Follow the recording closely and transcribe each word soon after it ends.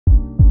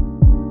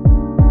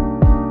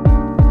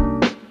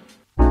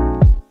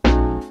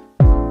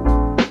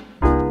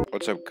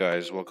What's up,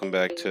 guys? Welcome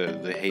back to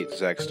the Hate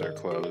Zackstar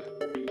Club.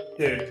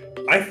 Dude,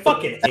 I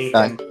fucking hate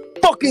I him.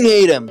 fucking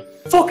hate him.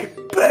 Fucking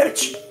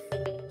bitch.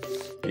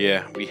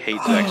 Yeah, we hate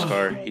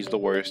Zackstar. He's the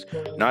worst.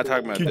 Not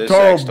talking about this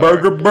Kitaro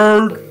Zackstar.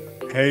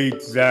 Burgerberg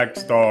hates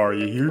Zackstar,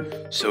 you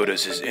hear? So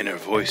does his inner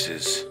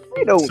voices.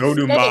 I don't So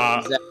do say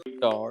my-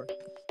 Zackstar.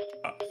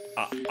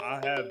 I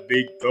have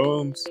big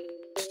thumbs.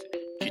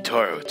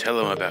 Kitaro, tell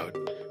him about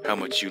how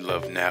much you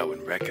love Now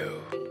and Rekko.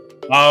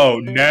 Oh,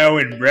 Now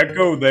and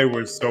Rekko, they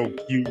were so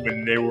cute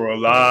when they were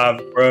alive,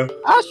 bruh.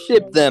 I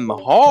ship them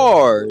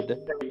hard.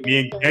 Me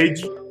and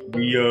Cage,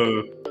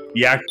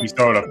 we actually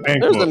started a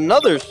fan There's club.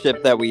 another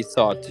ship that we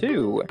saw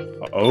too.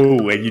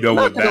 Oh, and you know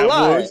Not what gonna that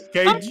lie, was,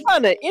 I'm Cage?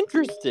 kind of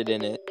interested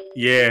in it.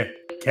 Yeah,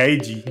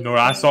 Cage. You know what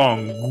I saw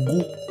on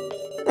Google?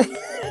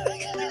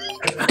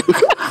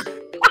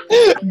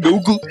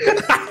 Google.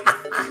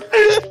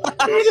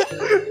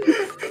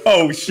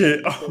 Oh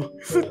shit!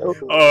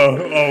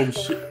 Oh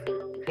shit!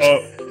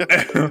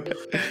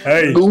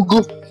 Hey,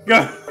 Google.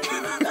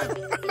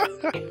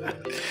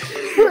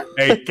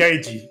 hey,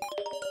 KG.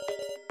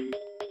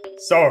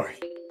 Sorry,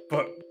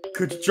 but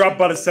could you drop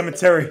by the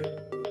cemetery?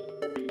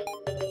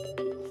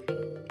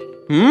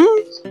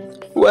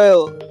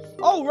 Well,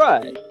 all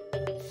right.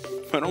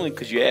 Not only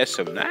because you asked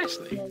so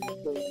nicely.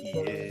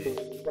 Yeah.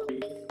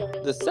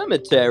 The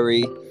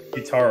cemetery.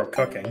 Kitaro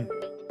cooking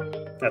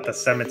at the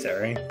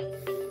cemetery.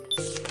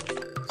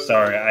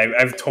 Sorry,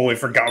 I've totally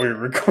forgot we were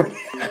recording.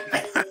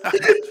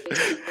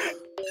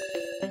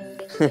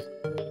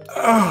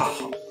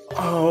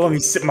 Let me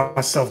sit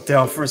myself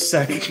down for a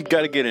second. You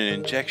gotta get an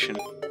injection.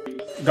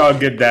 Gotta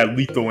get that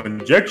lethal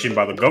injection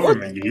by the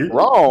government, you hear?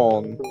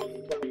 Wrong.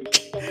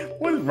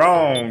 What's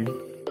wrong?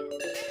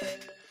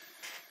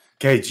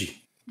 Keiji,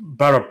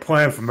 about our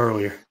plan from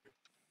earlier.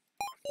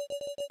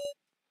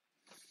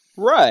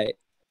 Right.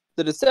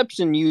 The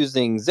deception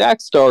using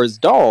Zackstar's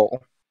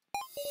doll.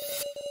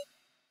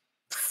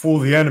 Fool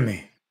the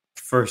enemy.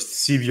 First,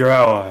 deceive your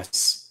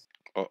allies.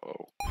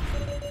 Uh-oh.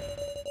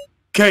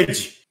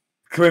 Keiji,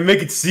 can we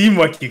make it seem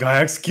like you got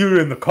executed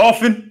in the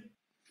coffin?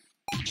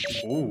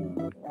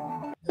 Ooh.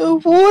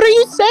 What are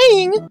you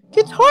saying?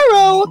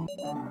 Kitaro!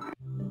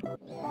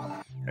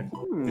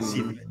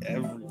 Deceive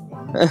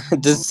everyone.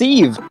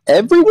 Deceive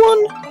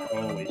everyone?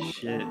 Holy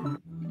shit.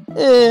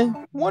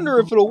 Wonder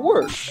if it'll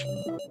work.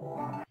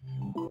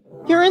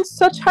 You're in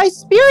such high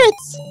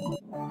spirits!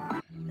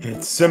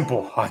 It's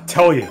simple, I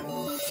tell you.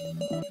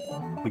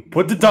 We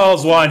put the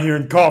dolls lying here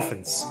in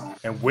coffins,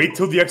 and wait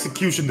till the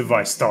execution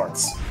device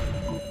starts.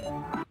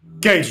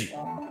 Keiji,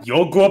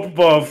 you'll go up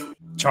above,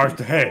 charge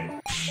the head.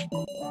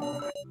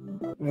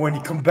 When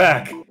you come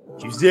back,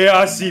 use the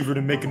AI Seaver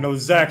to make another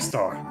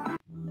Zackstar.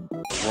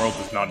 The world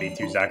does not need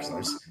two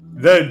Zackstars.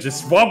 Then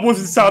just swap what's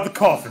inside the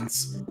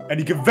coffins, and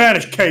you can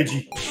vanish,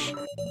 Keiji.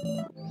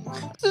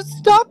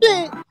 Stop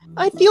it!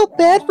 I feel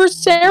bad for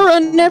Sarah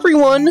and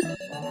everyone.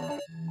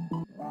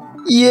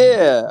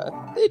 Yeah,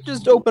 they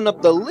just open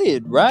up the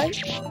lid, right?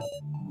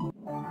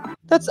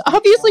 That's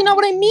obviously not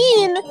what I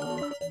mean!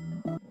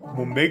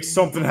 We'll make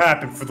something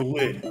happen for the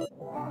lid.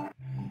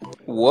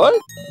 What?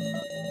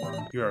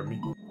 You heard me.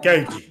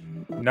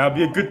 Keiji, now would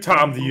be a good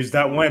time to use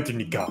that lantern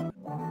you got.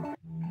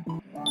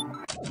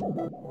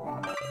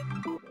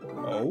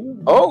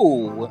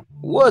 Oh,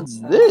 what's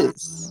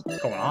this?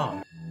 What's going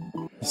on?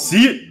 You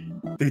see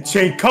it? They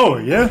change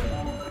color, yeah?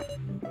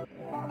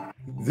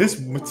 This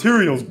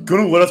material's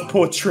gonna let us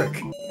pull a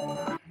trick.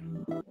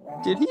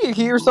 Did he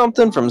hear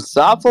something from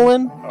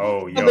Sophalin?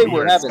 Oh, yo, They you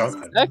were heard having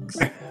something. sex?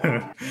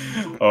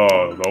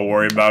 Oh, don't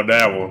worry about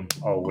that one.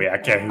 Oh, wait, I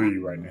can't hear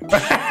you right now.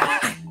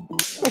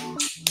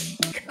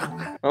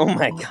 Oh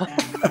my god.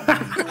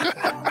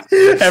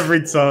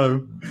 Every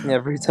time.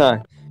 Every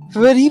time.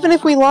 But even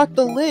if we lock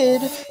the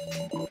lid,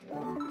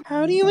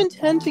 how do you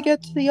intend to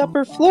get to the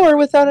upper floor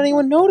without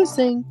anyone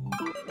noticing?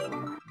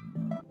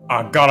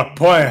 I got a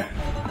plan.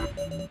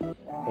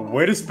 A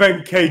way to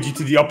spend Keiji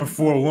to the upper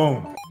floor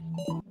alone.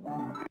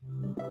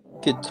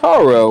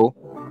 Kitaro,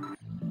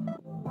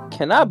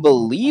 can I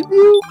believe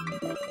you?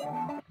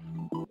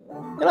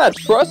 Can I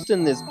trust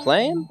in this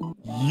plan?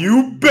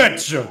 You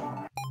betcha!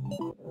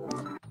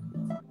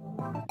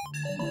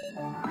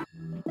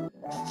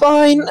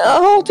 Fine,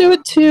 I'll do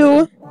it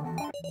too.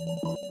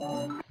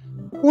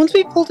 Once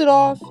we pulled it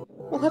off,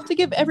 we'll have to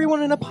give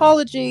everyone an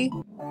apology.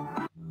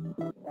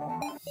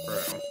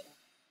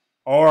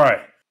 Alright,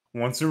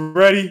 once you're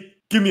ready,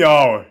 give me a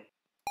hour.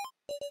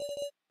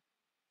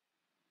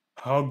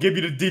 I'll give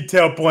you the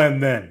detailed plan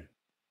then.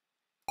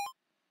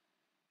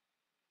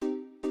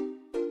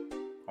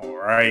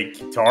 Alright,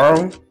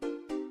 Kitaro,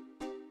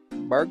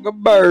 Burger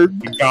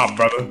bird. you got,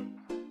 brother.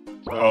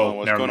 Oh,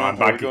 what's never going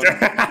mind. on? Bye,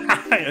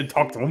 Kitaro.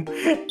 Talk to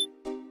him.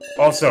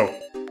 Also,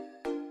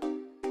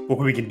 what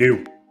we can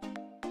do.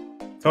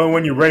 Tell me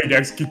when you're ready to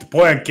execute the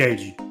plan,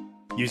 Keiji.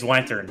 Use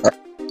lantern.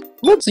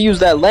 Let's use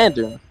that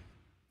lantern.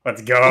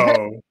 Let's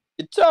go.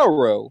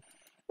 Kitaro,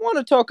 want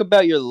to talk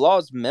about your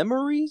lost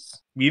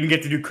memories? We even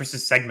get to do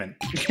Chris's segment.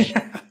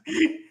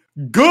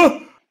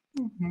 Good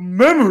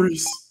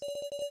memories.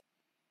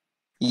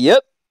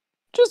 Yep.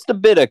 Just a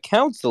bit of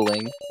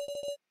counseling.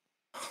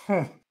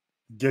 Huh.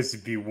 Guess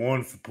it'd be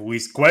one for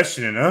police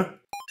questioning, huh?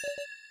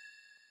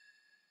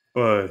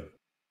 But,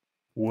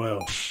 well,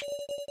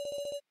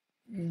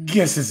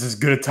 guess it's as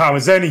good a time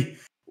as any.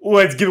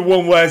 Let's give it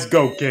one last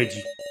go,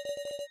 Keiji.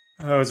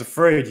 I was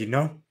afraid, you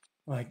know?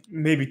 Like,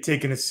 maybe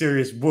taking a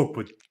serious whoop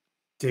would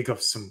dig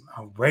up some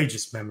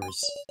outrageous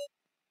memories.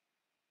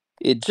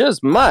 It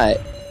just might.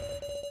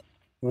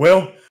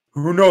 Well,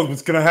 who knows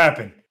what's gonna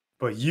happen?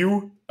 But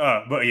you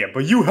helped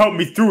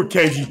me through it,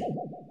 Keiji.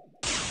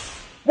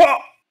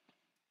 What?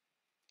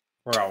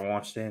 Where I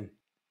launched in.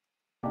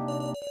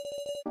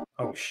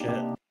 Oh shit.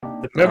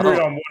 The memory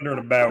I'm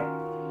wondering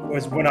about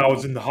was when I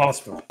was in the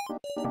hospital.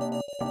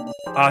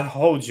 I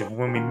told you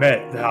when we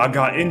met that I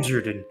got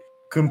injured and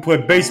couldn't play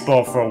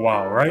baseball for a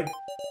while, right?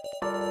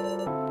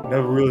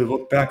 Never really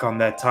looked back on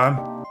that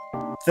time,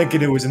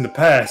 thinking it was in the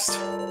past.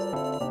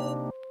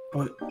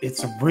 But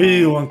it's a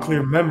real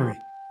unclear memory.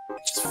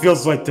 It just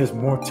feels like there's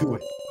more to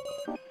it.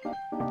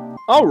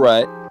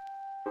 Alright.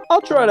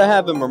 I'll try to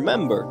have him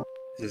remember.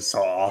 This is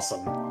so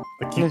awesome.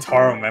 The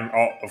Kitaro memory.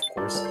 Oh, of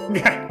course.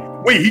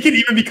 Wait, he can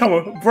even become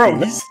a bro.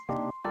 He's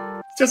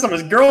just some of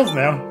his girls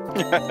now.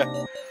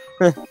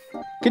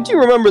 Could you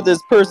remember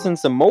this person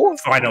some more?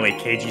 Finally,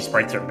 Keiji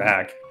sprites her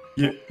back.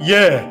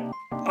 Yeah,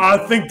 I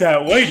think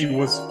that lady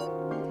was...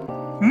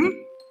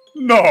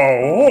 No,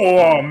 hold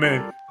on,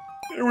 man.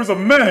 It was a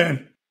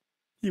man.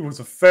 He was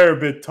a fair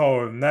bit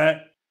taller than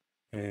that.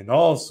 And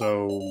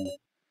also...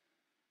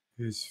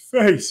 his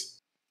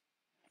face.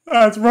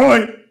 That's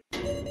right.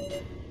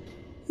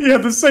 He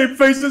had the same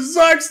face as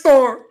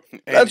Zackstar.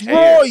 That's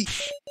right!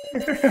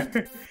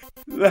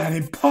 That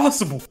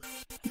impossible.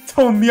 You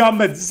telling me I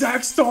met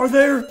Zackstar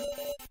there?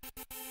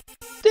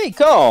 Stay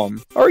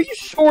calm. Are you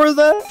sure of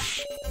that?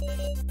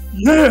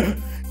 Yeah.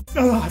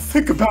 Now that I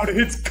think about it,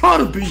 it's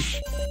gotta be.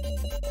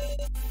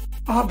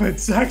 I met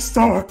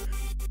Zackstar,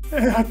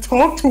 and I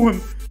talked to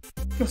him,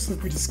 just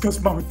like we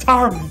discussed my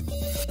retirement.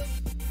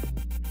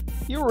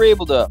 You were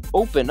able to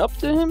open up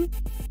to him?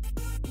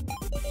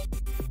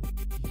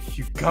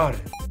 You got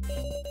it.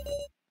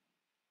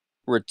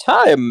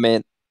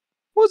 Retirement?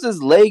 Was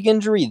his leg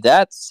injury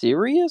that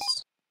serious?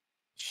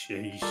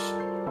 Sheesh.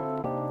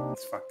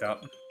 It's fucked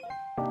up.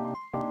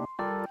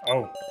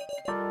 Oh.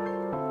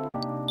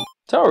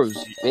 Taro's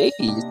face?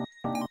 Do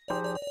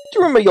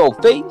you remember your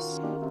face?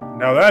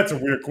 Now that's a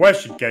weird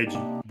question,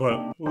 Keiji,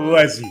 but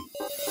Leslie.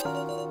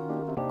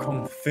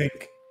 Come to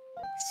think,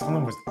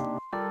 someone was...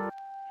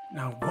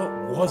 Now what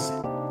was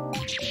it?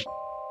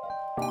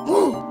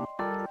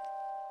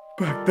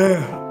 Back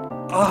then,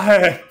 I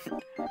had...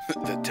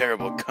 The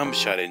terrible cum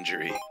shot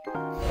injury.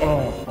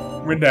 Oh,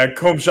 when that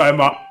cum shot in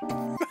my...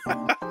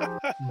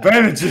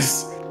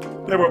 bandages!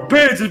 There were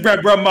bandages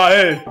wrapped around my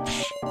head!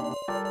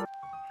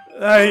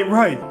 That ain't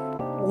right.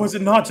 Was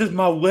it not just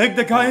my leg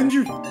that got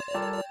injured?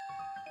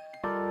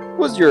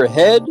 Was your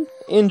head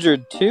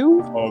injured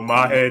too? Oh,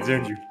 my head's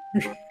injured.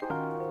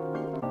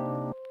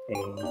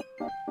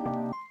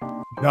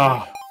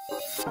 Nah.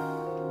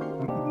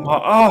 My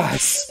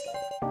eyes.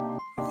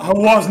 I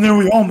lost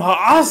nearly all my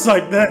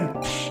eyesight then.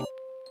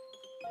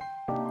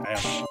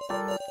 Damn.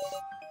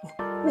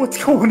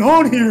 What's going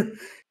on here?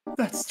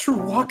 That's true.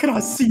 What can I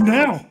see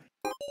now?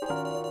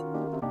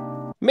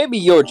 Maybe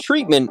your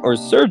treatment or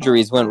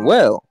surgeries went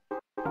well.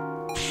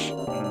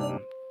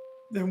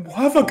 Then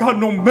why have I got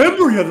no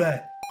memory of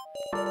that?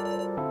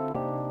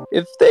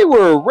 If they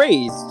were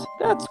erased,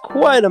 that's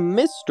quite a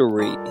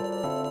mystery.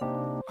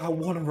 I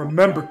want to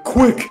remember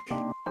quick.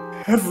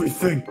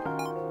 Everything.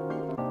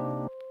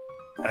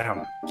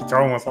 Damn.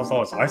 Kitaro wants lost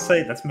all his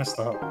eyesight? That's messed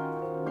up.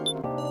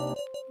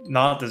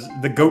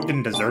 The goat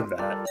didn't deserve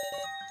that.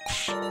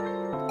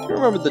 You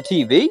remember the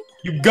TV?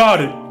 You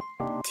got it.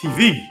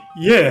 TV.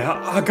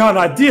 Yeah, I got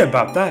an idea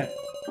about that.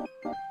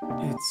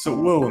 It's a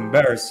little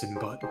embarrassing,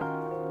 but...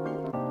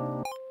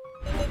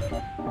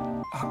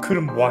 I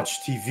couldn't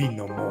watch TV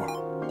no more.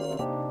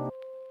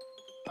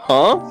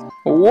 Huh?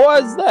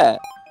 Why's that?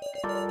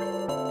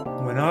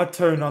 When I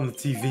turned on the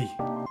TV,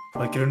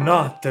 like it or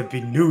not, there'd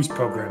be news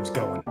programs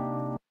going.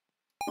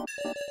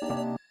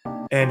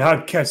 And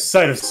I'd catch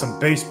sight of some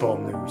baseball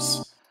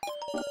news.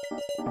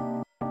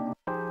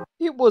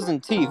 It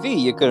wasn't TV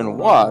you couldn't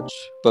watch,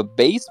 but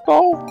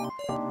baseball?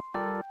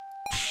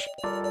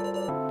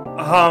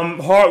 I'm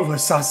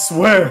heartless, I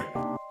swear.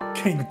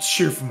 Can't even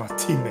cheer for my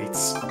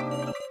teammates.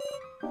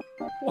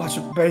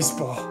 Watching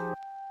baseball,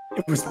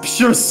 it was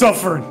pure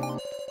suffering.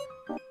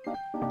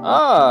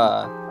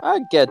 Ah, I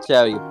get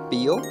how you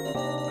feel.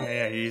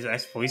 Yeah, he's an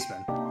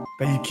ex-policeman.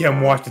 Bet you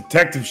can't watch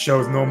detective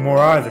shows no more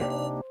either.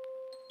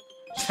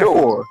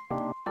 Sure.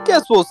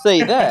 Guess we'll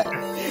say that.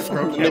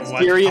 Bro can't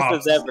Mysterious watch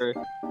as cops. ever.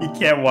 You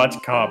can't watch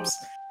Cops.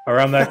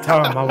 Around that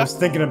time, I was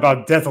thinking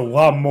about death a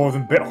lot more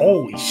than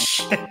holy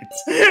shit!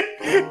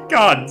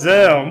 God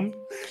damn!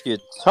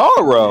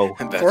 Kitaro!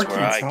 And that's Poor where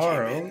I came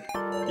Kitaro. in.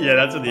 Yeah,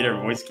 that's what the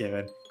inner voice came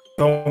in.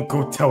 Don't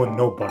go telling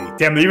nobody.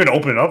 Damn, they even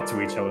open up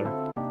to each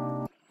other.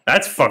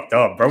 That's fucked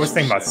up. Bro was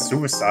thinking about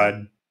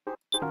suicide.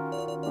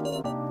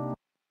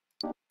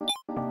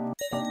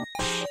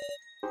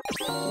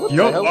 What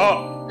Yup. the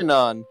hell is going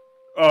on?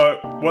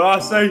 What I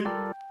say? It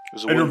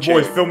was a Andrew, wooden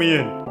boys, chair. fill me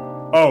in.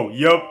 Oh,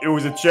 yup, it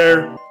was a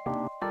chair.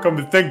 Come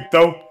to think,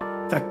 though,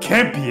 that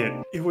can't be it.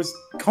 It was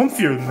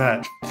comfier than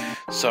that.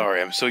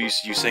 Sorry, I'm so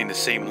used to you saying the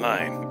same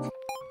line.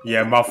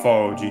 Yeah, my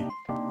fault, OG.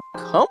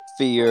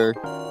 Comfier?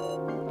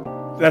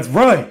 That's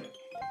right.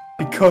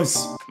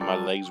 Because My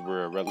legs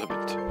were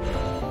irrelevant.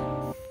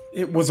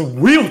 it was a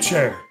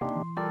wheelchair.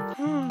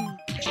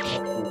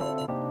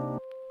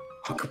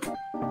 I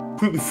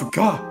completely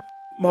forgot.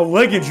 My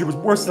leg injury was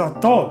worse than I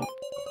thought.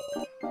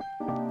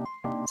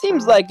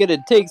 Seems like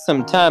it'd take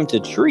some time to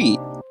treat.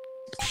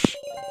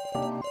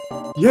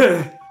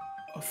 Yeah.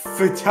 A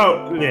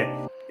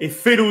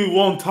fatally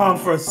long time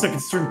for a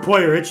second-string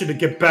player itching to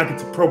get back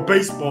into pro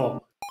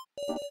baseball.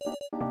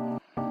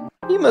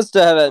 You must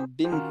have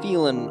been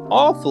feeling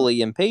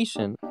awfully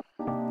impatient.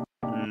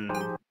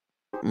 Mm.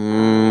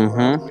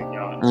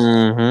 Mm-hmm.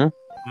 Mm-hmm.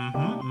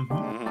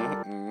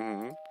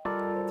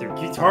 Dude,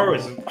 Kitaro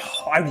is...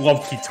 I love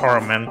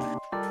Kitaro, man.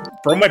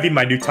 Bro might be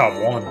my new top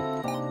one.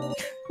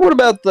 What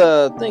about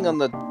the thing on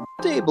the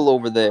table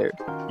over there?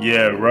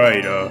 Yeah,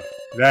 right,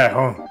 that,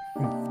 huh?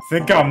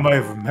 Think I might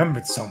have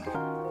remembered something.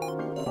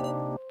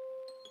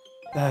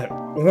 That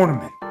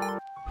ornament.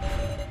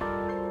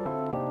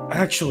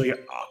 Actually,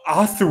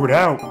 I threw it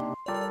out.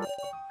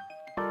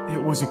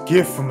 It was a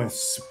gift from a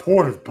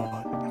supporter, but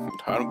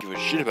I don't give a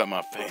shit about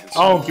my fans.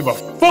 I don't give a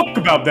fuck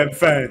about them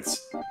fans.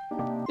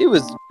 It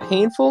was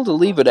painful to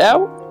leave it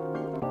out?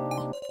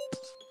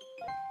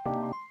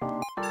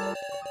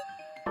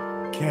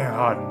 Can't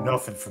hide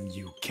nothing from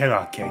you, can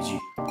I, KG?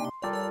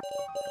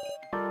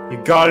 You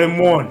got him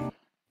one.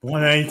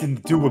 Want anything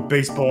to do with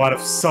baseball out of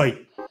sight.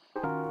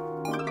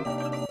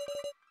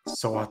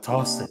 So I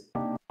tossed it.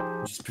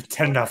 Just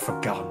pretend I've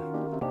forgotten.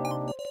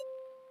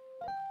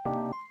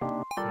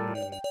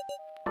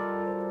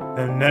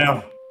 And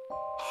now,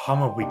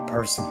 I'm a weak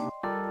person.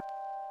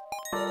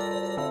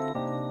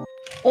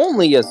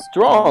 Only a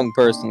strong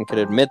person could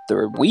admit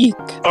they're weak.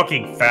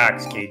 Fucking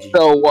facts, KG.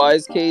 So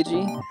wise,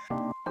 KG.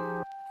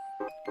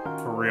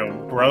 For real,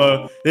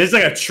 brother. This is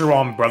like a true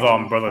on brother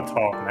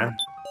talk, man.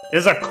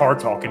 This is like car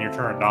talk and you're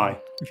trying to die.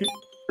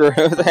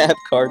 They have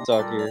card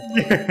talk here.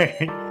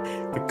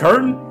 The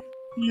curtain?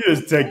 You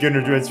just take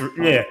interest.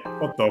 Yeah,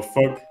 what the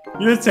fuck?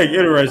 You just take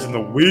interest in the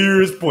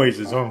weirdest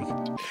places, huh?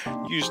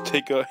 You just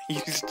take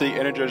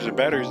Energizer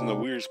batteries in the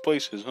weirdest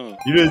places, huh?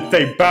 You just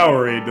take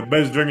Powerade, the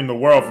best drink in the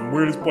world, from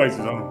weirdest places,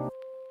 huh?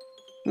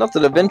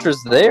 Nothing of interest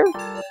there?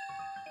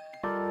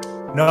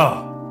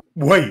 Nah,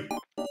 wait.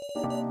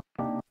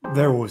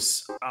 There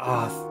was,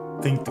 I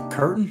think, the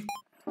curtain?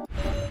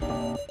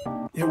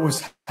 It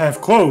was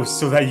half closed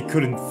so that you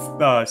couldn't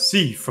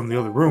see from the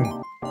other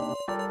room.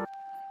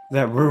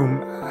 That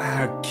room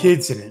had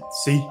kids in it,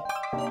 see?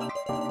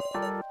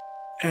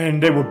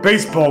 And they were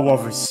baseball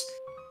lovers,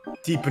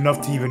 deep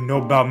enough to even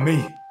know about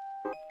me.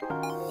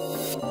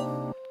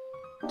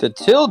 To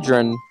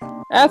children,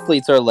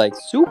 athletes are like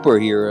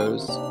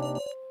superheroes.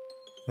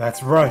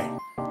 That's right.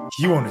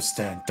 You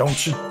understand,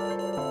 don't you?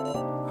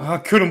 I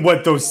couldn't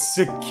let those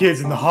sick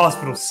kids in the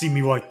hospital see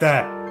me like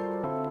that.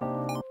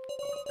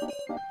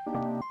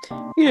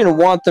 You didn't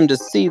want them to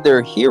see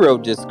their hero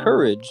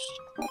discouraged.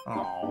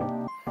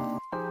 Oh,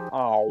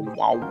 Oh,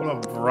 what a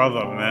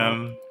brother,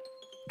 man.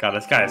 God,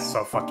 this guy is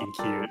so fucking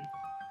cute.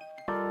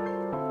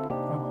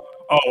 Oh,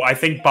 I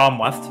think bomb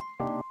left.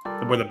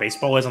 Where the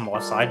baseball is on the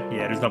left side.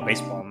 Yeah, there's no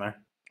baseball in there.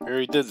 We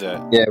already did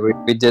that. Yeah, we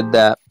did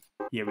that.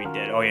 Yeah, we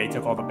did. Oh yeah, he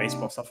took all the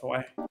baseball stuff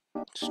away.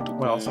 Stupid.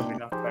 What else have we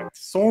not back?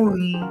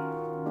 Sorry.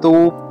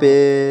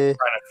 Stupid. Trying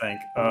to think.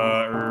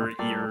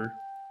 Ear.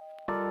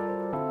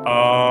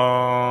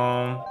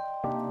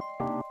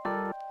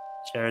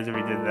 Chairs,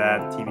 we did that.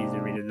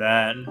 TVs, we did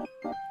that.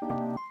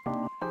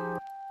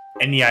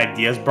 Any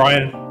ideas,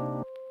 Brian?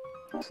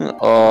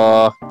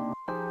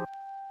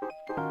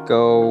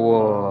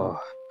 Go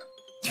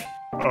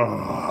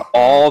Ugh.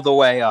 all the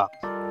way up.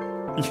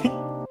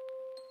 I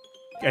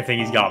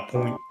think he's got a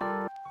point.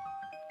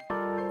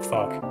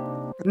 Fuck.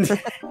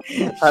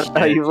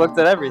 You looked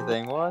at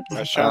everything. What? I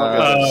was trying to look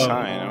at the Um,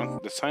 sign. You know?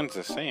 The sign's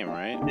the same,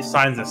 right? The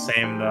sign's the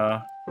same,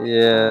 though.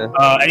 Yeah.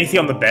 Anything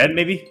on the bed,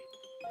 maybe?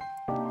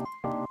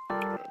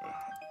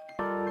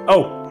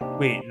 Oh,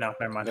 wait, no,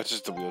 never mind. That's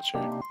just the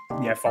wheelchair.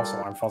 Yeah, false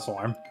alarm.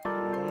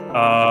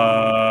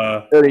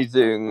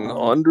 Anything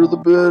under the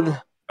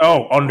bed?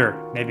 Oh, under,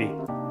 maybe.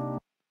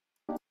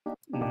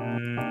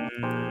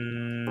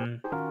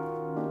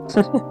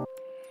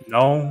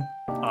 No.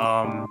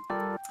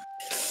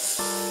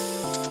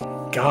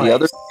 God. The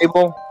other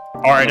table?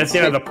 Alright, that's the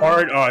end of the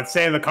part. Oh, it's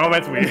saying in the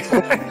comments we... it's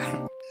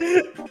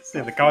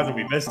saying in the comments that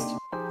we missed.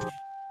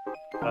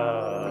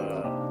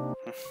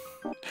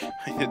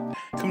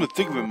 Come to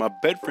think of it, my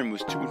bed frame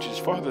was 2 inches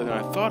farther than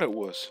I thought it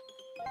was.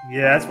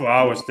 Yeah, that's what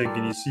I was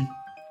thinking, you see.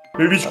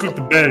 Maybe you should click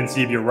the bed and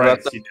see if you're right.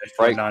 That's See that's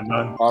right. none.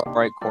 Bottom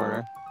right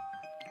corner.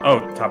 Oh,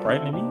 top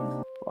right, maybe?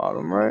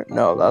 Bottom right?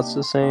 No, that's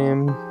the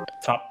same.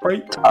 Top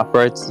right? Top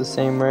right's the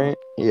same, right?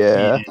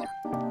 Yeah.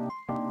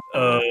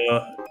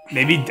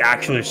 Maybe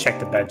actually just check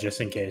the bed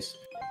just in case.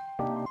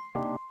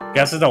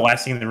 Guess is the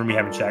last thing in the room you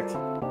haven't checked. So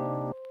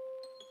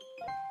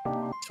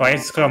I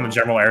just click on the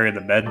general area of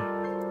the bed.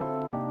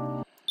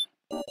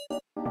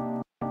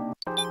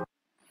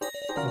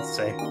 Let's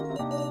see.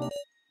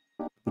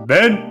 The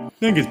bed? I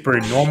think it's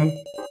pretty normal.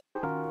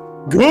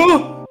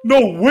 Gah! No,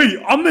 wait,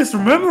 I'm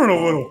misremembering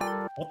a little.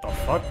 What the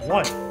fuck?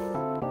 What?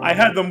 I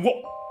had them.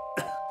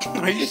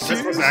 Are you This was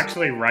serious?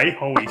 actually right?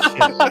 Holy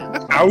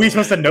shit. How are we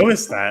supposed to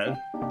notice that?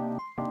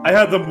 I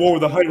had them lower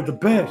the height of the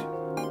bed.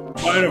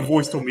 My inner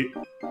voice told me.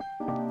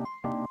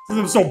 Since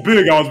I'm so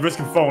big, I was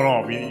risking falling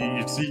off.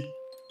 You see?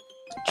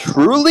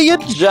 Truly a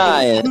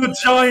giant. I'm a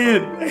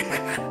giant!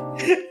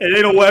 It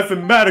ain't a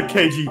laughing matter,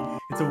 KG.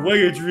 It's a leg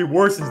injury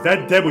worsens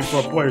that deadly for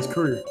a player's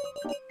career.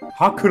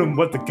 How could have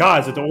let the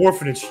guys at the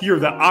orphanage hear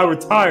that I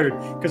retired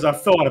because I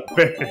fell out of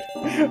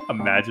bed?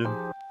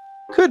 Imagine.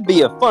 Could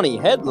be a funny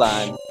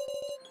headline.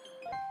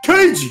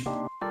 KG!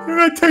 You're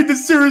gonna take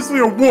this seriously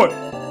or what?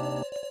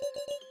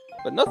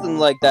 But nothing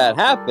like that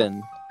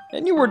happened.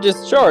 And you were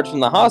discharged from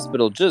the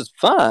hospital just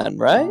fine,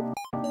 right?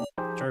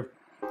 Sure.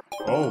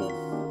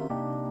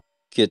 Oh,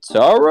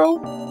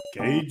 Kitaro?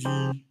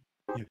 KG.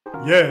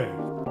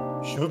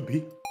 Yeah, should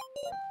be.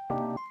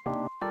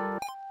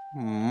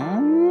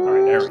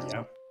 Alright, there we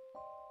go.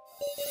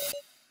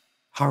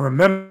 I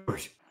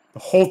remembered the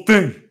whole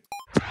thing.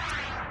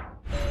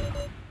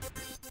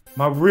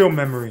 My real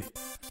memory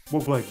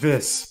looked like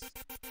this.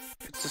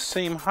 It's the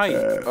same height.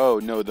 Oh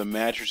no, the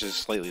mattress is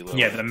slightly lower.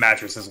 Yeah, the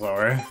mattress is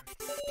lower.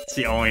 It's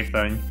the only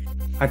thing.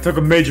 I took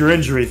a major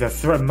injury that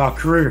threatened my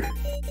career.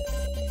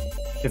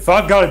 If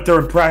I got it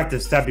during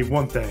practice, that'd be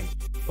one thing.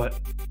 But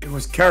it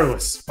was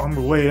careless,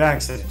 unrelated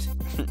accident.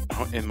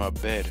 In my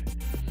bed.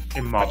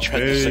 In my I tried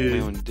to suck my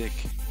bed. own dick.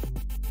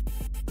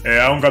 Hey,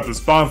 I don't got the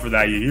spine for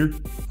that, you hear?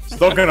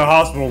 Stuck in a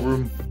hospital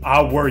room,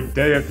 I worried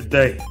day after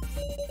day.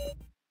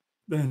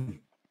 Then,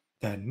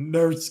 that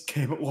nurse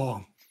came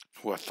along.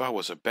 Who I thought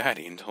was a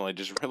baddie until I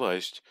just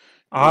realized. it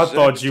I was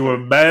thought Zack you were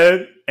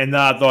bad, and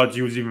I thought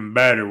you was even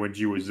better when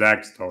you was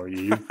Zackstar, you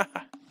hear?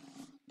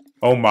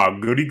 Oh my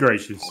goody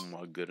gracious. Oh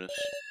my goodness.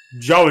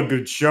 Jolly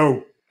good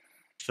show.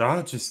 Should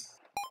I just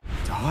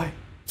die?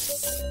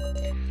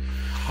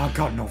 I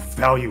got no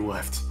value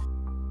left.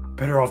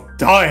 Better off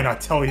dying, I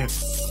tell you.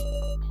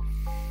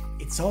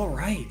 It's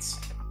alright.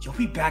 You'll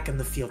be back in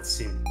the field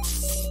soon.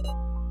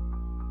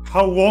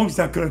 How long's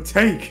that gonna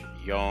take?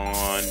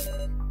 Yawn.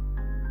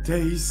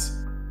 Days?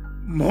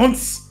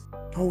 Months?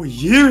 No, a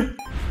year?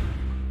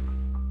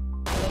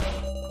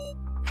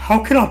 How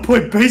can I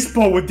play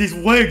baseball with these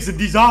legs and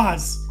these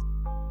eyes?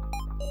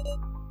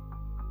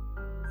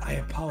 I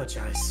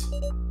apologize.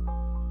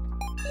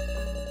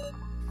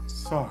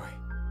 Sorry.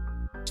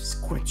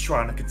 Just quit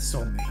trying to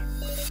console me.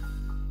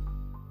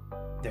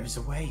 There's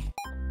a way.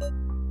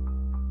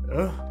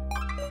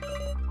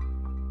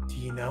 Do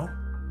you know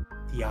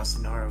the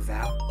Asanaro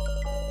vow?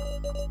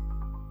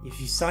 If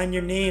you sign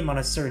your name on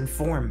a certain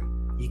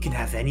form, you can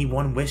have any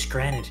one wish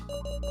granted.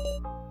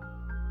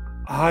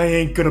 I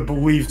ain't gonna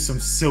believe some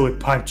silly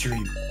pipe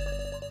dream.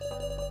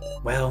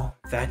 Well,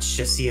 that's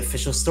just the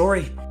official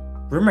story.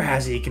 Rumor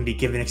has it you can be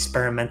given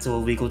experimental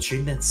illegal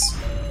treatments.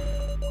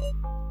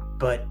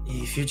 But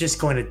if you're just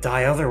going to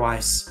die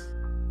otherwise,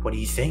 what do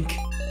you think?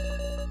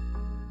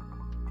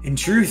 In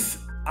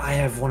truth, I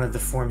have one of the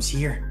forms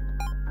here.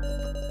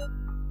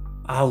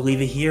 I'll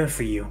leave it here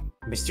for you,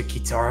 Mr.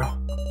 Kitaro.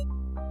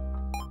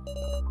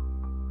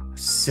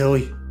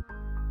 Silly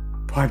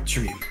pipe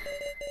dream.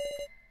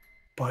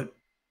 But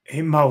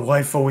ain't my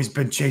life always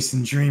been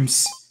chasing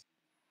dreams?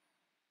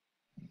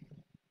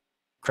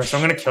 Chris,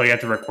 I'm gonna kill you at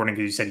the recording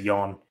because you said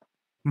yawn.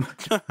 My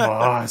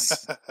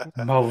eyes,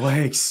 my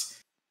legs.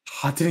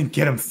 I didn't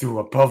get them through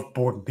above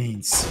board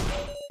means.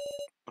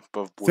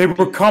 Above board They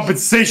were means.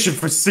 compensation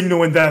for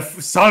signaling that,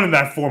 signing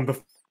that form.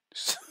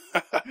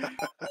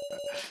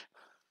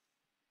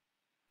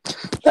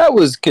 That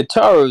was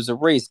Kitaro's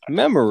erased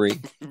memory.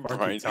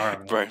 Brian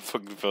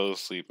fucking fell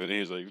asleep and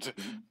he's like,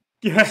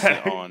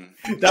 Yeah, on.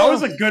 that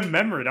was a good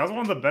memory. That was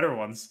one of the better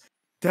ones.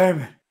 Damn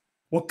it.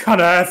 What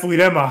kind of athlete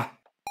am I?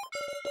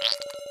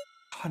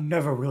 I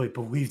never really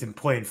believed in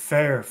playing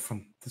fair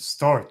from the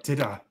start, did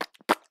I?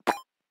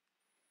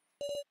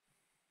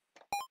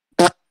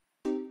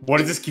 What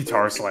is this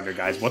guitar slender,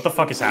 guys? What the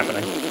fuck is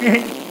happening?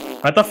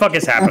 What the fuck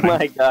is Oh happening?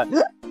 my god.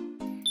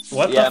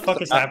 What the fuck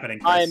is happening,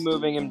 Chris? I am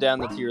moving him down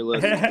the tier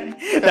list.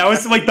 That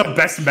was like the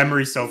best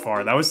memory so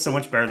far. That was so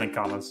much better than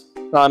Kama's.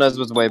 Kana's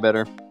was way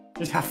better.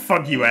 Yeah,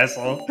 fuck you,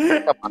 asshole.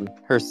 Come on.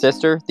 Her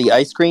sister, the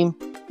ice cream.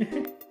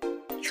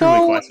 Truly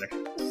So- classic.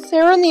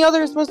 Sarah and the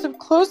others must have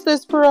closed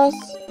this for us.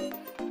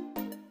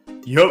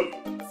 Yup,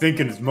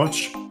 thinking as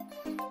much.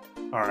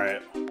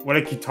 Alright, what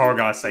did Kitaro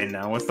gotta say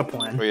now? What's the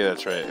plan? Oh yeah,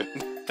 that's right.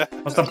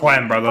 What's the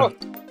plan, brother?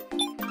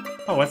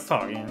 Oh, let's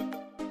talk, yeah.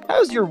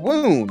 How's your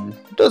wound?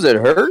 Does it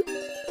hurt?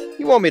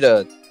 You want me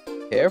to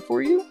care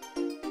for you?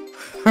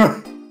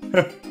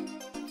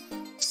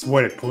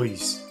 Sweat it,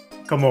 please.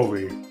 Come over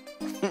here.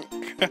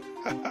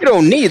 You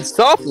don't need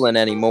Soflin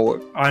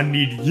anymore. I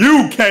need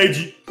you,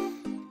 KG!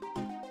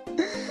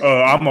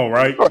 I'm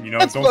alright, you know,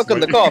 Let's don't look in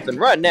the sweat it. coffin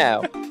right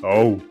now.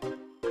 Oh.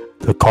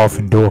 The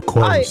coffin door I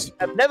closed.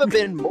 have never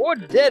been more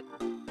dead.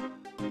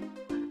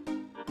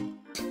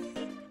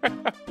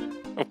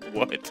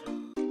 What?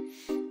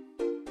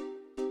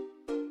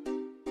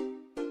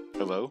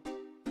 Hello?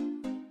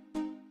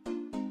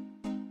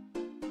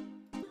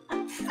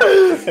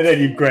 And then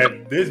you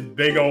grab this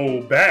big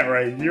old bat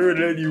right here,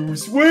 and then you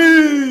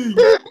swing!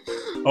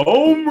 A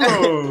home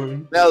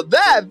run! Now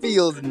that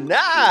feels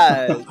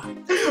nice.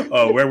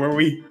 Oh, where were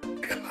we?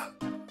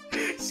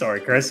 Sorry,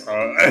 Chris.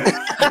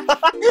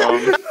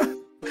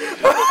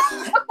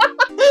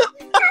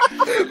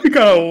 We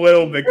got a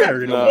little bit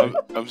carried away.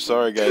 No, I'm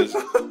sorry, guys.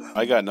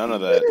 I got none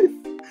of that.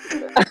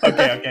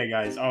 Okay,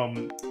 guys.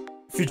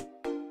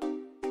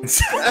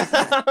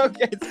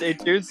 Okay, stay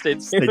tuned. Stay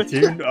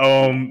tuned.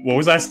 What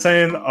was I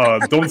saying?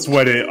 Don't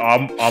sweat it.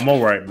 I'm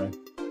alright, man.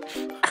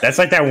 That's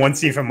like that one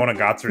scene from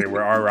Monogatari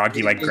where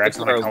Araragi like grabs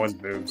Hanekawa's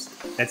boobs.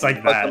 It's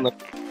like that.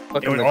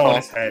 It was all in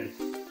his head.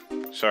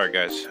 Sorry,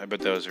 guys. I bet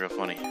that was real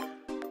funny.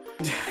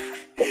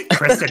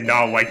 Chris did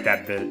not like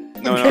that bit.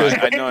 No,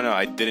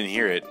 I didn't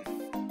hear it.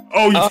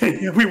 Oh, you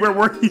did? Where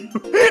were you?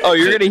 Oh,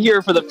 you're gonna hear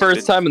it for the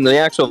first time in the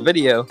actual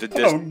video.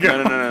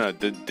 No.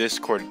 The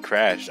Discord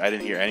crashed. I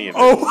didn't hear any of it.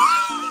 Oh.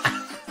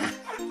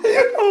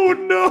 Oh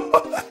no.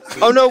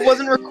 Oh no, it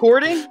wasn't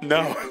recording?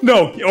 No.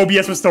 No,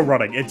 OBS was still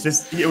running.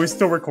 It was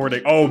still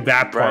recording. Oh,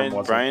 that part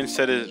wasn't. Brian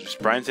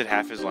said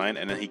half his line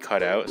and then he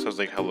cut out. So I was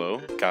like, "Hello,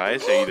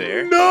 guys, are you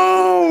there?"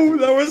 No,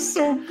 that was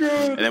so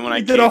good. And then when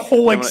I did a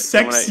whole like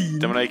sex scene.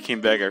 Then when I came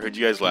back, I heard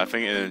you guys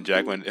laughing, and then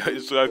Jack went,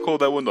 "So I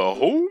called that one the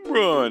home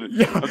run."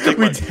 Yeah,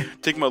 I'm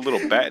take my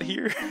little bat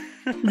here.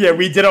 Yeah,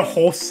 we did a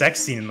whole sex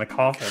scene in the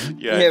coffin.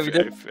 Yeah, we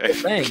did.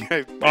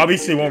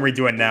 Obviously, won't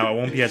redo it now. It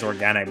won't be as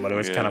organic, but it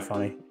was kind of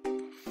funny.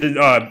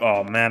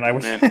 Oh man, I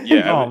wish.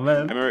 Yeah. Oh man.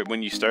 I remember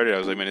when you started, I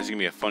was like, "Man, this is gonna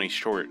be a funny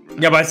short."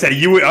 Yeah, but I said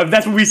you.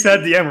 That's what we said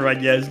at the end. We're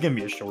like, "Yeah, it's gonna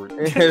be a short."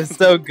 It was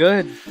so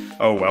good.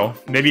 Oh well,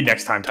 maybe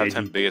next time. Top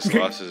 10 biggest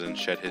losses in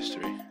Shed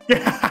history.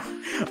 Yeah.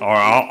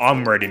 Alright,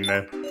 I'm ready,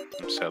 man.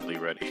 I'm sadly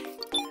ready.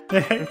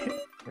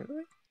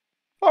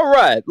 All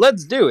right,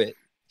 let's do it.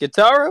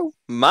 Gitaro,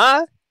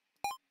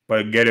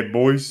 But get it,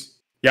 boys.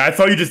 Yeah, I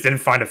thought you just didn't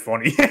find it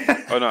funny.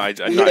 Oh no, I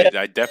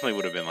definitely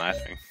would have been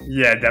laughing.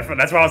 Yeah, definitely.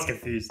 That's why I was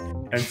confused.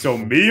 And so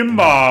me and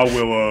Ma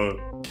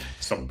will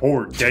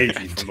support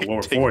Keiji from the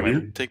lower floor,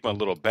 dude. Take my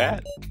little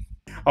bat.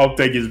 I'll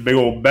take his big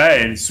old bat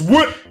and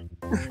swip.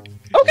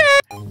 Okay.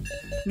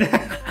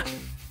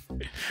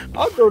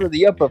 I'll go to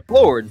the upper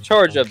floor and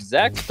charge up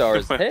Zack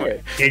Star's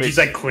head. Keiji's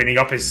like cleaning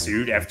up his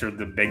suit after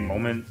the big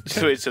moment.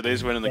 So wait, so they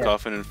just went in the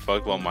coffin and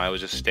fucked while Maya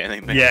was just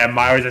standing there? Yeah,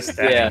 Maya was just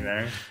standing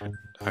there.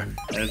 That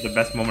was the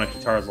best moment of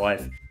Kitaro's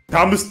life.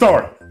 Time to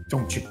start!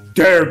 Don't you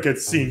dare get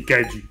seen,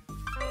 Keiji!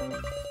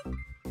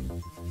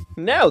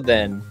 Now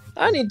then,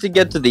 I need to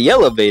get to the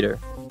elevator.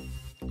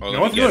 Well, You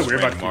know what's really weird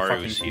about Mario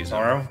fucking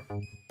Kitaro?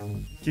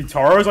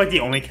 Kitaro is like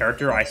the only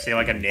character I say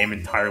like a name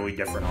entirely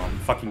different on.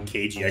 Fucking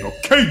Keiji. I go,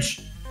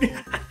 Keiji!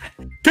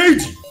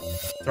 Keiji!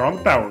 They're on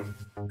the power.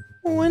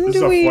 When This do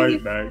is a we...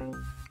 flashback.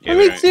 Yeah,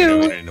 Me we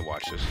too. don't need to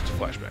watch this. It's a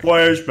flashback.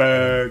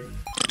 Flashback.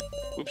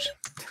 Oops.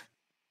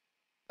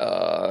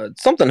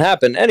 Something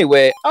happened.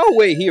 Anyway, I'll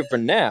wait here for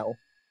now.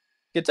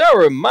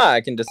 Gitaro and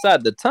Mai can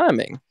decide the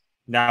timing.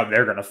 Now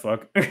they're gonna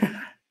fuck.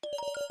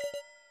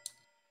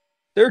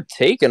 They're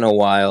taking a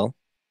while.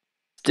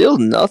 Still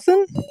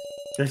nothing?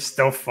 They're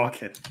still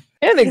fucking.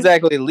 Can't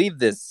exactly leave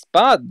this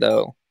spot,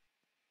 though.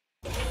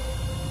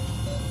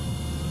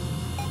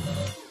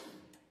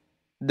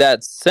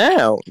 That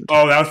sound.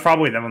 Oh, that was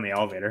probably them on the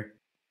elevator.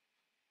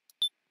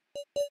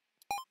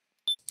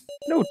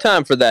 No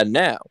time for that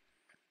now.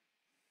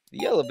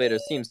 The elevator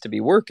seems to be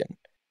working.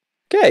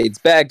 Okay, it's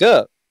back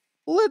up.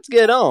 Let's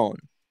get on.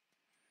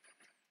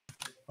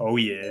 Oh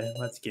yeah,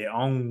 let's get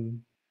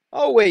on.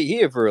 I'll wait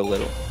here for a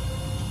little.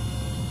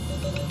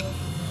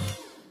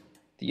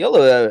 The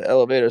yellow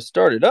elevator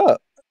started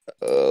up.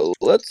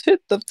 Let's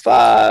hit the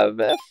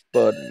 5F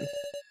button.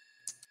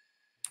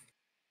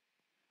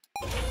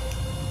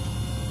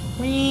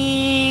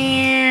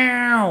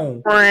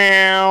 Meow.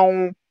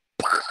 Meow.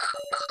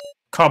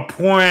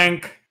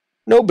 Kapwank.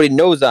 Nobody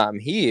knows I'm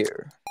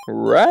here,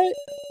 right?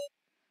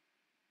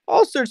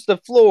 I'll search the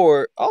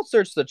floor. I'll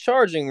search the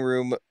charging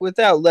room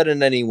without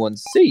letting anyone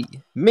see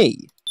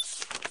me.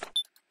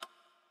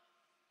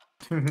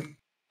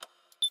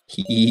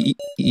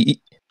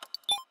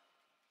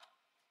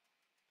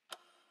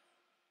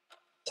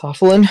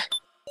 Tofflin?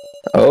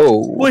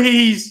 Oh.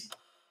 Please.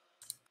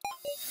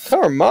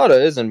 Karamata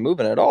isn't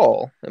moving at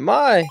all. Am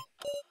I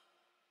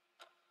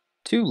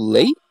too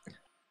late?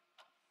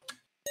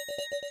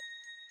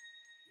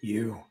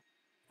 You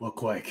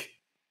look like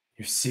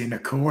you're seeing a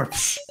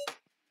corpse.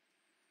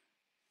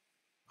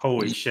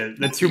 Holy shit,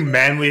 the two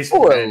manliest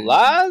Or men.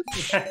 alive?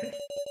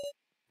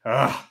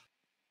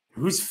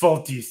 Whose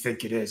fault do you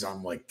think it is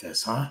I'm like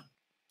this, huh?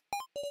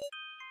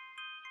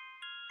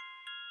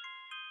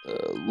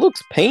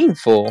 Looks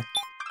painful.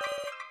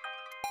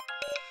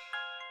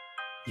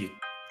 You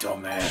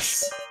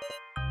dumbass.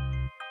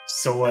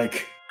 So,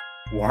 like,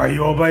 why are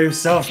you all by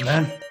yourself,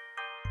 man?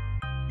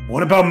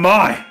 What about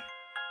Mai?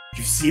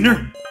 You've seen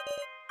her?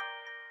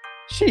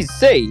 She's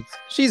safe.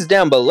 She's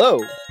down below.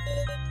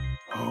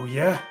 Oh,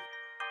 yeah?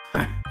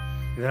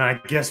 Then I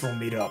guess we'll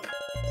meet up.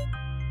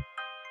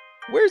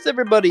 Where's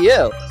everybody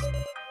else?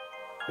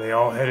 They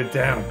all headed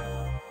down.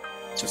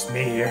 Just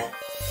me here.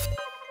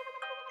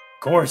 Of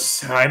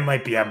course, I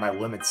might be at my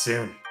limit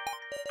soon.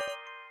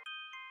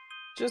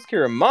 Just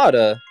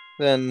Kiramata?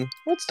 Then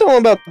let's tell him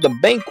about the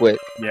banquet.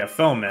 Yeah,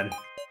 film, man.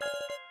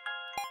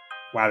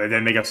 Wow, they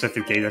didn't make up such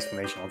a gay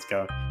explanation. Let's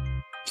go.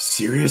 You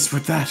serious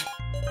with that?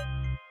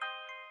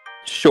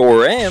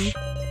 Sure am.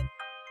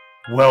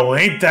 Well,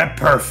 ain't that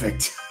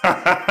perfect?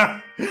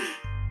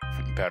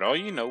 About all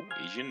you know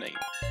is your name.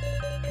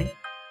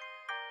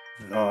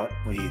 Thought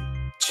we'd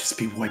just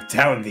be wiped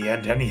out in the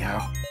end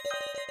anyhow.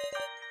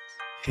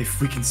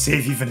 If we can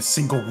save even a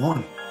single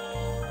one,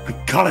 we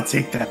gotta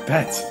take that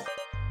bet.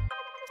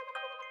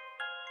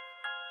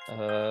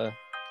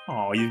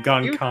 Oh, you've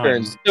gone You kind.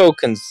 turned so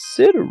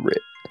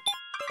considerate.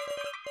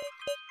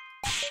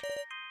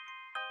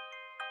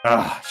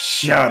 Ah,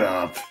 shut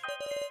up.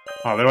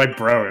 Oh, they're like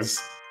bros.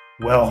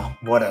 Well,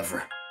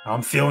 whatever.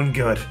 I'm feeling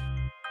good.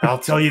 I'll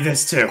tell you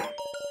this too.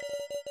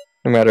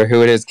 No matter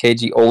who it is,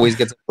 KG always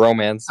gets a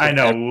romance. I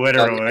know,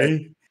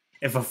 literally.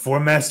 If a Four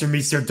Master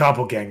meets their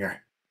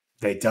doppelganger,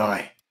 they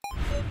die.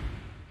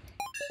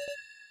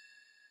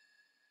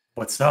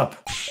 What's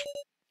up?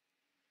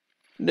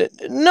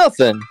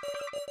 Nothing.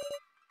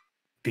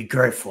 Be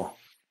grateful,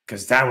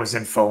 because that was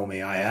info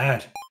me I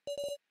had.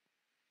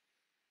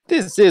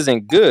 This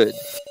isn't good.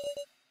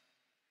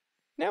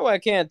 Now I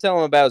can't tell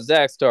him about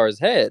Zackstar's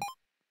head.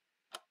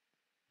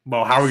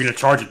 Well, how are we gonna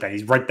charge it then?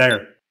 He's right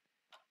there.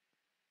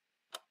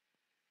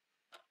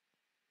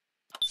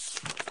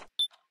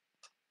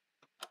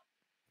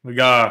 We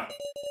got...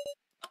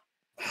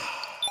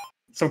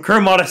 So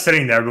Kuramata's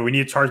sitting there, but we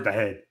need to charge the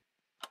head.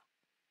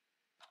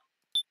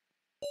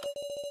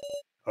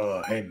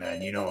 Hey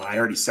man, you know, I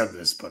already said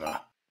this, but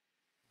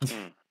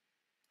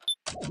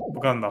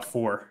we're on the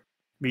 4.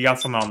 We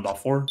got something on the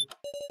 4?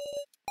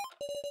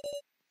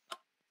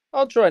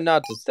 I'll try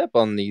not to step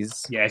on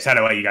these. Yeah, I just had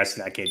to let you guys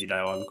see that KG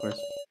dialogue, of course.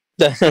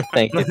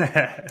 Thank you.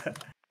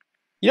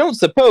 You don't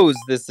suppose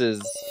this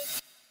is...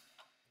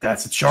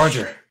 That's a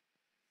charger.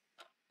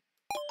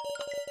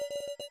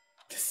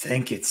 To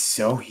think it's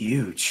so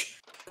huge,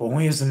 but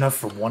only has enough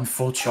for one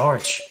full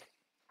charge.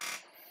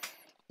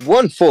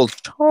 One full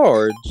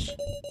charge?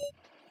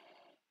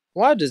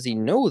 Why does he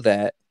know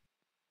that?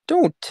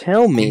 Don't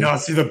tell me. You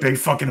not see the big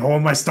fucking hole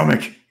in my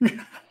stomach?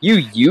 You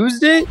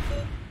used it?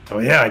 Oh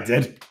yeah, I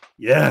did.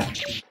 Yeah.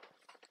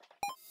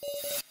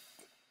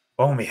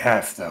 Only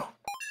half, though.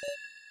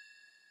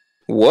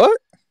 What?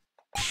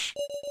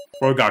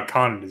 Bro got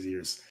con in his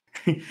ears.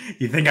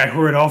 You think I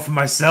whore it all for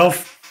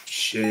myself?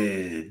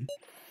 Shit.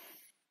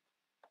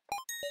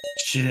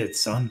 Shit,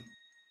 son.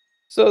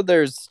 So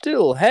there's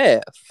still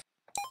half.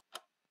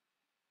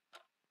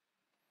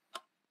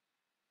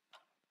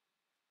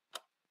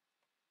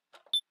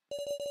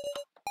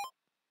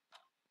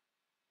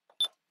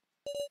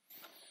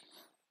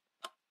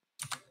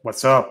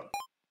 What's up?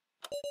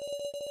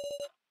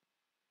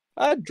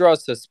 I'd draw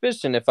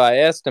suspicion if I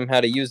asked him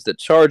how to use the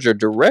charger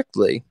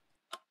directly.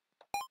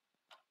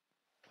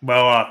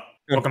 Well,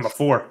 look on the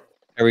 4.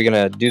 Are we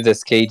gonna do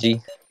this, KG?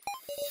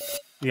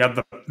 You have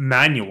the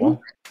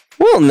manual.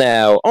 Well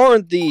now,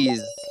 aren't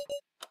these...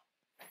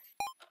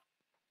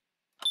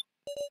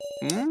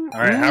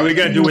 Alright, how are we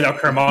gonna do without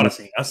Kuramata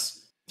seeing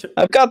us?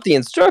 I've got the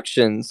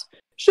instructions.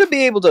 Should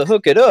be able to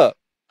hook it up.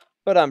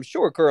 But I'm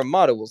sure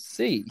Kuramata will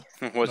see.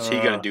 What's he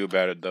gonna do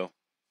about it, though?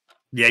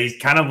 Yeah, he's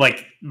kind of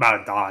like about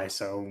to die,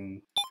 so...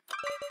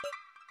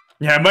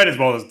 Yeah, I might as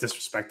well just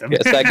disrespect him.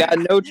 Guess I got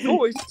no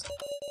choice.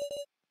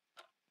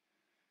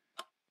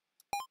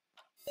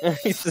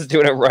 He's just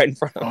doing it right in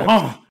front of him.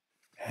 Oh,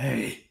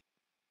 hey.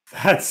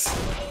 That's...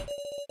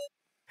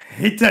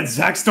 Ain't that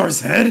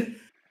Zackstar's head?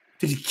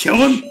 Did he kill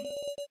him?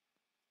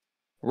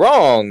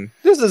 Wrong.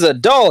 This is a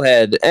doll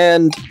head,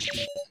 and...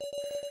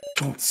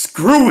 Don't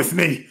screw with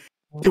me!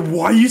 Then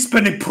why are you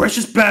spending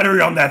precious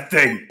battery on that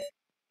thing?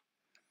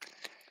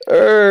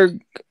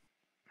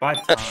 Bye,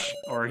 Todd.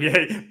 Or,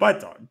 yeah, bye,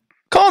 Todd.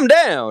 Calm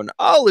down.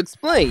 I'll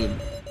explain.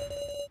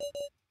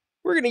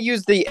 We're gonna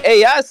use the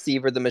AI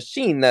Seaver, the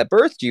machine that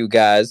birthed you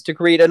guys, to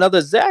create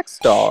another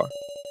Zackstar.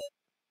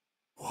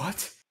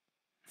 What?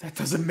 That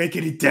doesn't make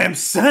any damn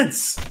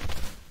sense!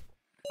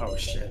 Oh,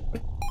 shit.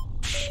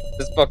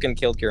 This fucking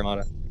killed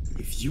Kiramata.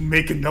 If you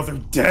make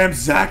another damn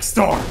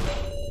Zackstar,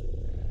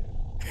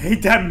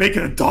 ain't that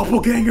making a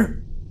doppelganger?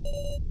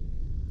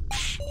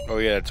 Oh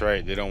yeah, that's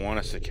right. They don't want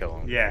us to kill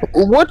him. Yeah.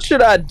 What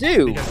should I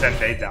do? Because then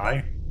they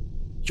die.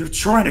 You're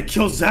trying to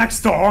kill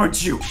Zackstar,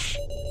 aren't you?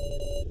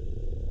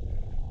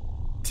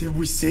 Did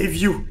we save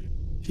you?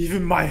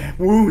 Even my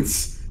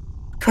wounds.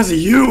 Because of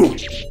you.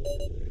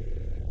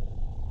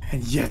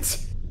 And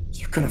yet,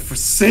 you're gonna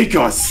forsake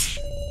us.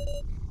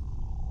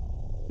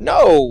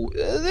 No,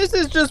 this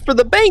is just for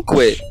the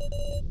banquet.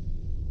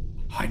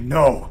 I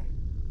know.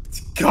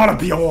 It's gotta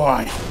be a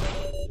lie.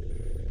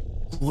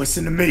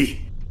 Listen to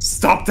me.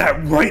 Stop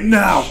that right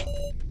now.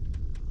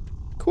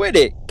 Quit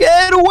it!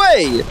 Get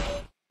away!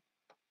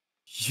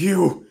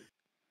 You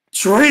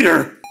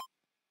traitor!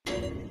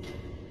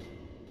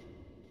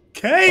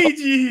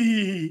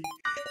 Keiji!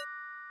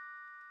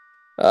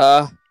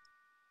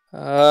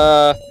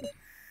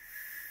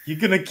 You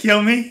gonna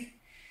kill me?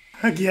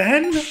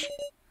 Again?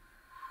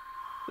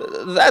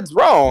 That's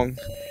wrong.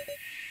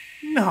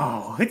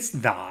 No, it's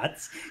not.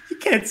 You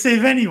can't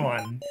save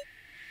anyone.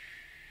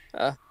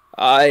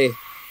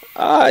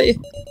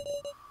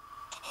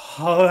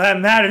 All that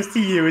matters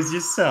to you is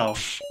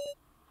yourself.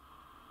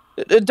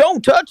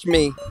 Don't touch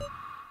me.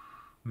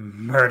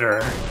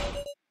 Murderer.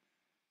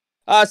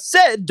 I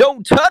said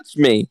don't touch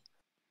me.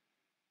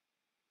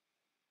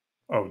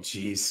 Oh,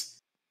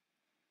 jeez.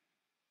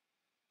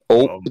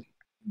 Oh.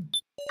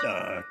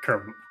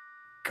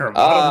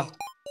 Kermado?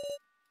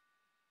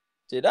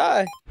 Did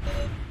I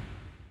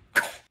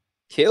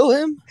kill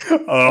him?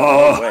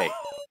 Oh. Wait.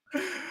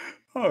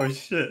 Oh,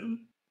 shit.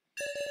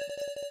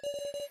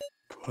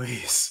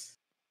 Please.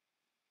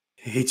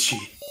 Ichi.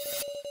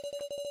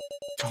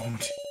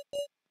 Don't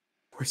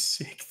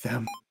forsake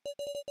them.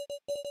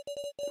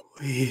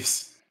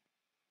 Please.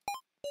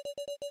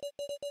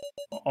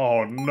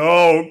 Oh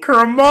no,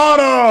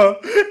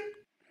 Kurumada!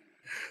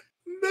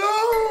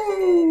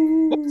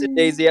 No! What's it,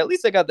 Daisy? At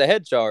least I got the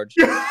head charge.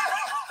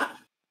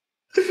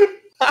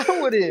 I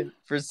wouldn't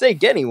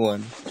forsake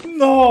anyone.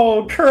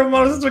 No,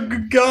 Kurumada's such a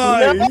good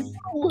guy. No!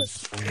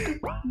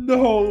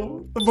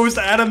 No, the most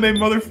anime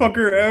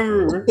motherfucker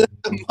ever.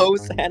 The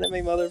most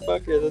anime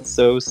motherfucker. That's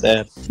so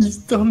sad. He's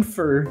done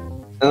for.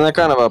 Isn't that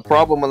kind of a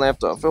problem when they have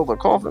to fill their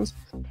coffins?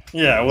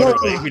 Yeah,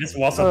 literally. We just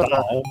lost a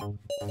doll.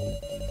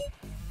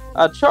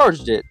 I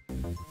charged it.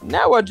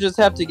 Now I just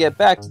have to get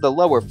back to the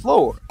lower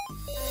floor.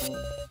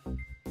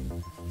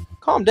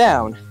 Calm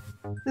down.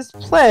 This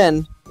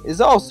plan is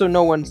also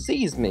no one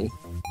sees me.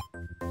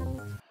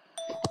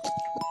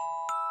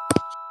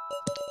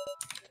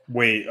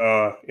 Wait,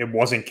 it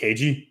wasn't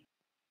Keiji?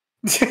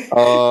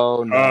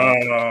 Oh no.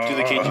 Do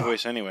the Keiji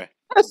voice anyway.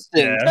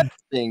 Testing, Yeah.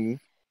 testing.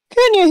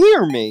 Can you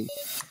hear me?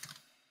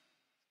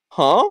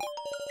 Huh?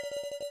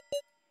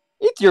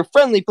 It's your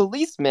friendly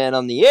policeman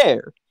on the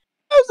air.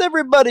 How's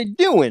everybody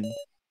doing?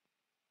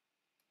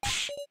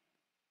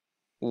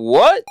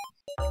 What?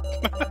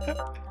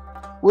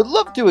 Would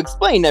love to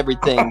explain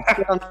everything,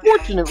 but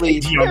unfortunately,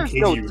 KG on there's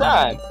no KG.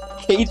 time.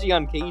 KG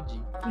on KG.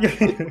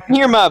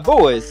 Hear my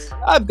voice.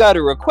 I've got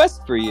a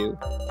request for you.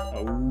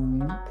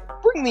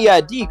 Bring the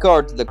ID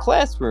card to the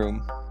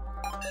classroom.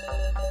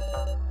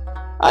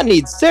 I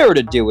need Sarah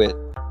to do it,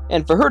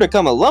 and for her to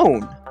come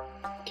alone.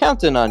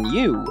 Counting on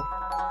you.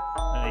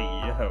 Hey,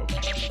 yo.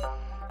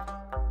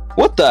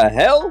 What the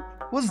hell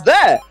was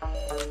that?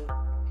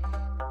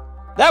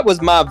 That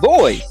was my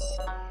voice.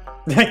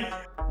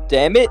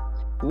 Damn it.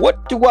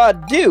 What do I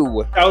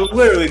do? That was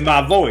literally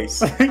my voice.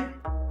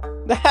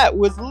 That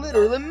was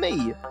literally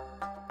me.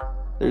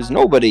 There's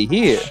nobody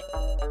here.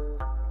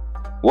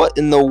 What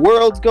in the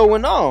world's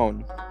going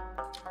on?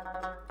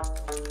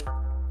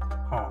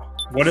 Huh.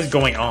 What is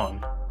going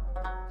on?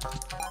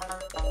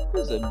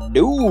 There's a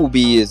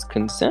dubious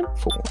consent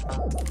form.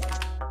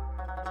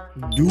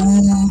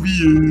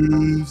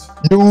 Dubious.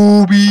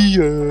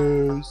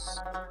 Dubious.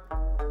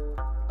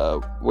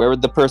 Where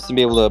would the person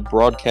be able to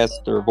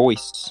broadcast their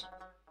voice?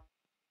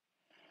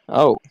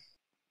 Oh.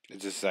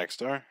 Is this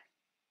Zackstar?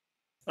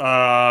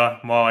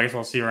 Well, I guess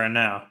we'll see right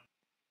now.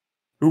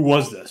 Who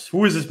was this?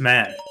 Who is this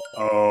man?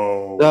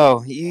 Oh.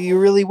 Oh, you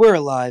really were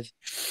alive.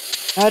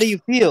 How do you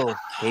feel,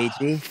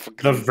 KG?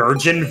 The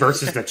Virgin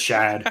versus the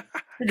Chad.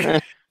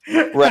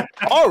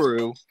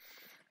 Rakaru?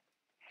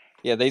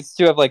 Yeah, these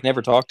two have, like,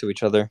 never talked to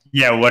each other.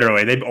 Yeah,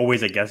 literally. They've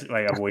always, I guess,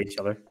 like, avoid each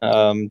other.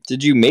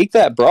 Did you make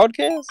that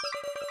broadcast?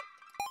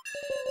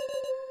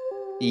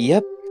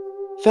 Yep.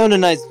 Found a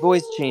nice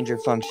voice changer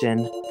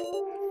function.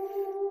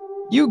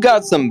 You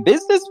got some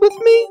business with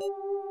me?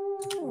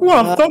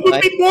 Well, fuck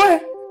with me, boy!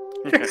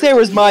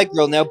 Sarah's my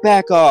girl, now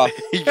back off.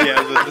 Yeah,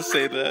 I was about to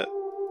say that.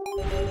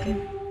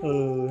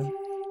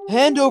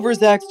 Hand over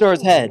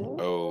Zackstar's head.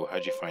 Oh,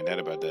 how'd you find out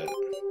about that?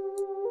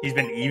 He's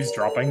been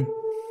eavesdropping.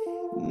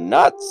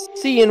 Not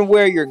seeing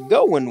where you're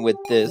going with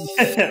this.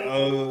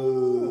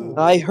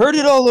 I heard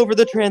it all over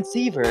the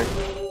transceiver.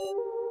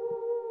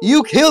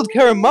 You killed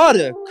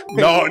Karamata.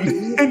 No,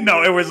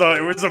 no, it was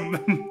a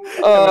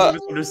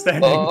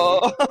misunderstanding.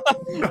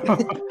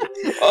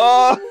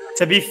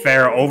 To be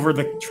fair, over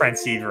the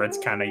transceiver, it's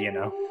kind of, you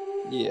know.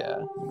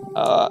 Yeah.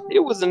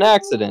 It was an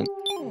accident.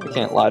 I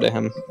can't lie to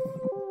him.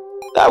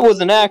 That was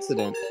an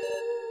accident.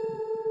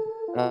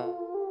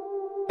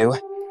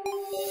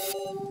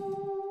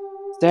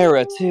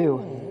 Sarah,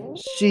 too.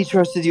 She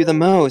trusted you the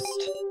most.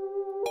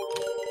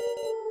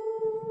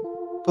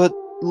 But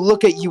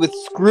look at you with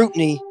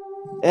scrutiny,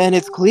 and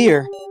it's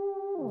clear.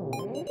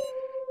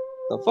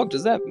 The fuck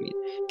does that mean?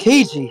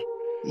 Keiji,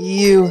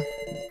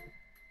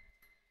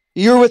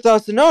 you're with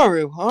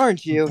Asanaru,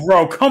 aren't you?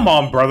 Bro, come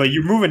on, brother.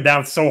 You're moving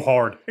down so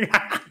hard.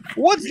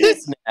 What's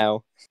this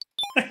now?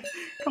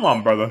 Come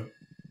on, brother.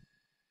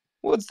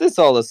 What's this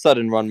all of a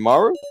sudden,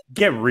 Ranmaru?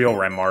 Get real,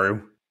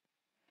 Ranmaru.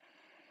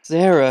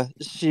 Sarah,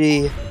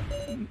 she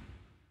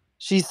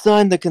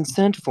signed the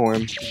consent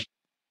form.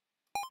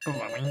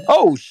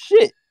 Oh,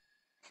 shit!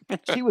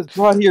 She was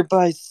brought here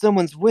by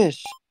someone's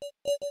wish.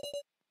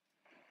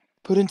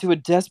 Put into a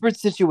desperate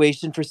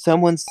situation for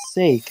someone's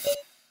sake.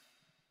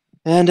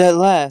 And at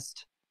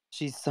last,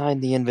 she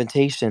signed the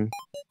invitation.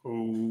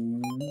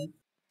 Oh.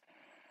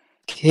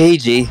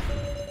 Keiji,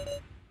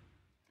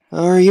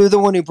 are you the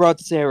one who brought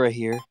Sarah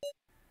here?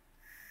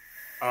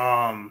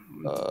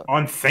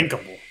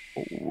 Unthinkable.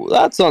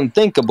 That's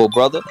unthinkable,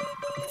 brother.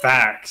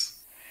 Facts.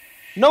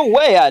 No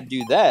way I'd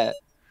do that.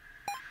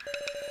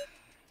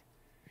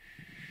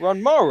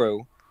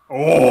 Ranmaru,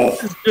 Oh.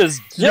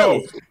 just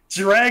Yo, joke.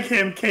 drag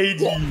him,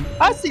 KG.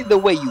 I see the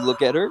way you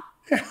look at her.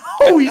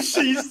 Holy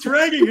shit, he's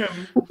dragging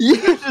him. You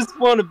just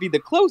want to be the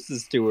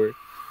closest to her,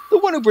 the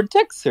one who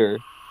protects her.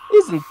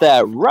 Isn't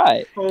that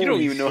right? You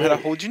don't even know how to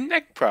hold your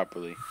neck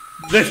properly.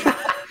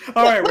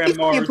 All right, Let me see you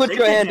Ranmaru, put take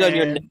your hand on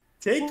your neck.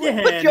 Take your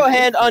hand. Put your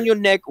hand on your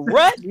neck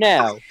right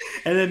now.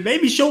 And then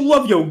maybe she'll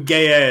love your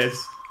gay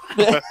ass.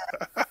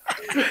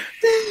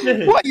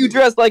 Why you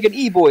dressed like an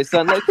e-boy,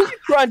 son? Like, who you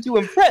trying to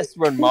impress,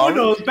 What are Ranmaru?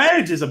 those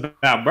bandages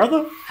about,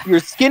 brother? You're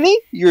skinny,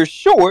 you're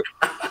short,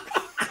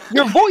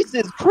 your voice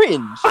is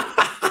cringe.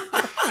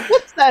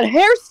 What's that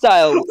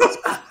hairstyle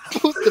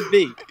supposed to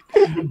be?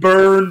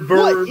 Burn.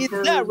 What is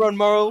that,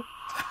 Ranmaru?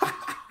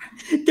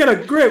 Get a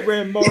grip,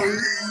 Ranmaru.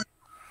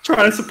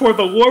 Trying to support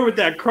the Lord with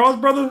that cross,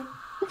 brother?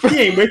 He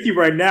ain't with you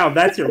right now.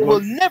 That's your We'll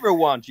look. never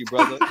want you,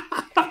 brother.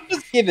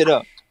 Just give it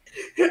up.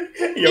 Yo,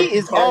 He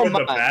is carve all in the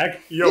mine.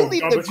 back. You Yo,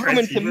 leave I'm the a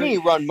grooming to transceiver. me,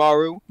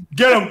 Ranmaru.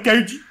 Get him,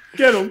 KG.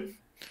 Get him.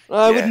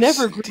 I would Yes,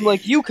 never groom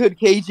like you could,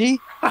 KG.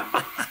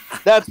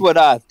 That's what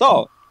I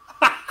thought.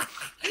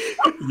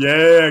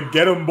 Yeah,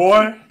 get him,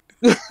 boy.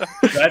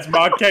 That's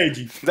my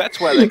KG. That's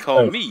why they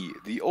call me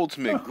the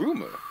ultimate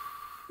groomer.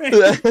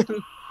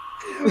 The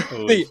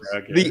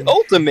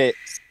ultimate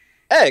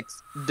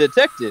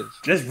ex-detective.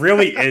 This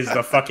really is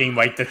the fucking,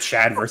 like, the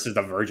Chad versus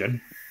the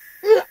Virgin.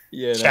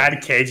 Yeah, Chad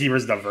KG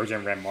versus the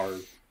Virgin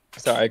Ranmaru.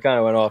 sorry, I kind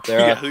of went off there.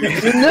 Yeah.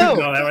 No,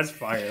 No, that was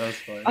fire. That was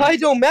fire. I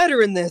don't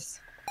matter in this.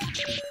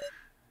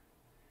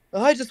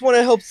 I just want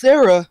to help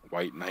Sarah.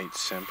 White Knight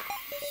simp,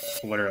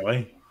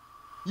 Literally.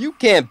 You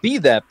can't be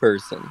that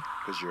person.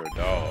 because you're a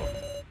dog.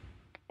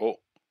 Oh,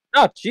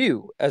 Not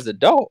you as a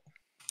doll.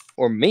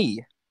 Or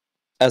me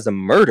as a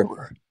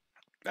murderer.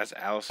 that's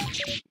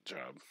Alice's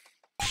job.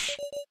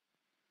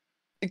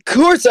 Of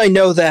course I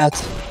know that.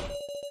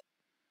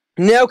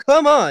 Now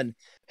come on.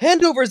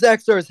 Hand over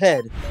Zaxar's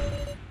head.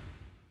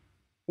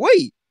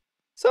 Wait.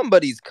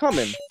 Somebody's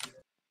coming.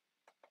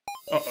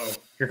 Uh-oh.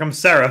 Here comes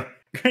Sarah.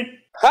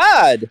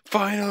 Hide.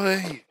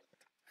 Finally!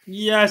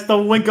 Yes, the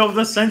link of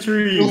the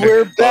century.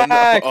 We're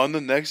back. On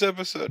the next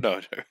episode?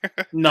 No.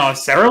 No,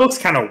 Sarah looks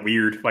kind of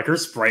weird. Like, her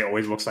sprite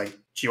always looks like...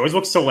 She always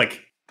looks so,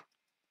 like,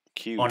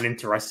 Cute.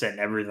 uninterested in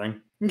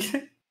everything.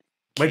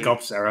 Wake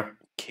up, Sarah.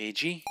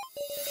 KG?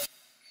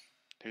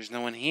 There's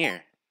no one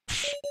here.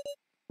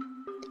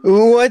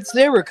 Why'd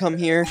Sarah come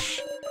here?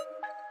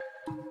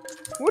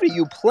 What are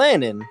you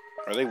planning?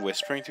 Are they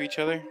whispering to each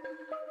other?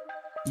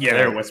 Yeah,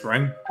 they're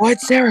whispering. Why'd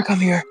Sarah come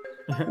here?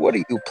 What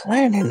are you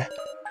planning?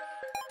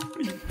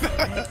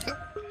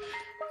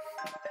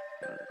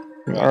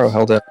 Naro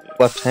held up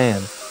left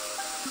hand.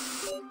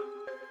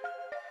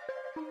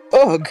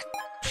 Ugh!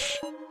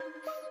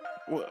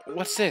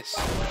 What's this?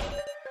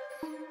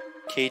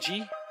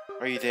 KG?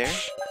 Are you there?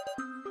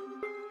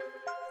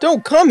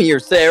 Don't come here,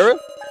 Sarah!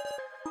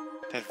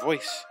 That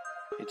voice.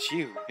 It's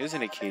you,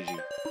 isn't it, KG?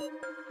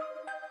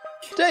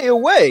 Stay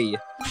away!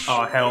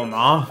 Oh, hell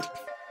nah.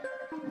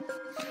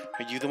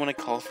 Are you the one that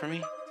called for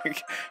me?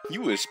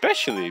 You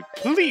especially,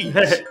 please.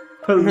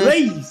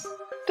 Please.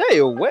 Stay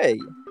away!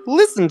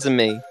 Listen to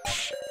me!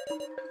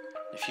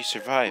 If you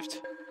survived,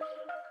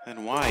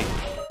 then why?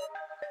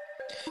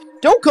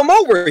 Don't come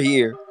over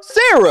here!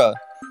 Sarah!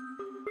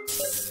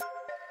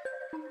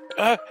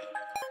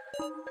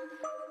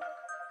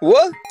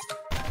 What?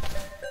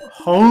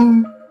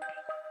 Home.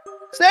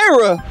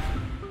 Sarah!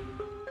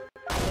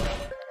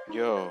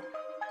 Yo.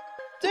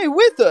 Stay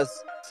with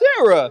us!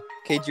 Sarah!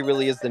 Keiji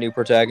really is the new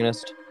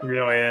protagonist.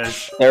 Really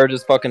is. Sarah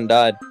just fucking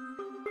died.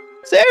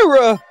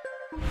 Sarah!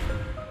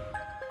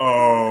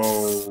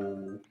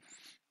 Oh.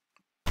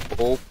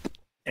 Oh.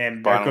 And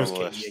there Bottom goes of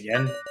the list. Katie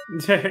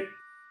again.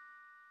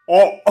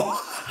 Oh.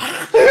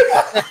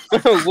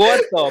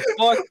 What the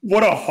fuck?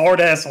 What a hard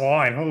ass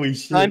line. Holy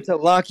shit. Time to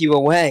lock you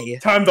away.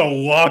 Time to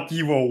lock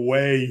you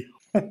away.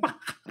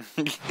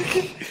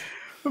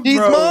 He's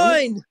Bro.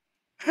 mine!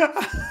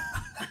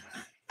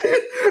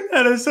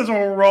 That is such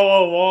a raw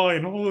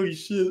line. Holy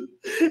shit.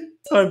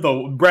 Time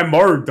to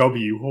Ranmaru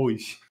W. Holy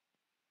shit.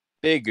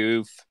 Big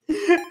oof.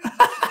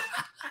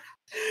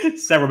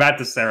 Sarah, we're back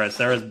to Sarah.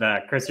 Sarah's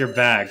back. Chris, you're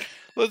back.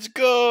 Let's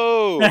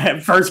go!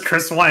 First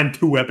Chris line in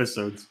 2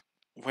 episodes.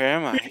 Where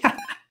am I?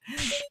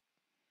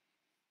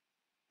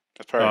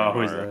 That's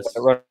probably Who is Mara. this?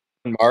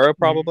 Mara,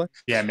 probably.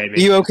 Yeah,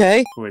 maybe. You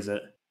okay? Who is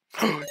it?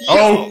 Yo!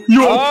 Oh,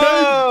 you okay?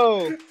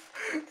 Oh!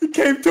 He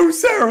came to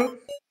Sarah.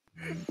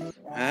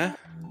 Huh?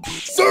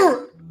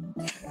 Sarah!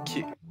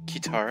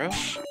 Kitaro?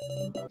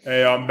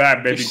 Hey, I'm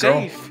back, baby You're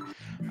girl. safe.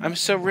 I'm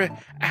so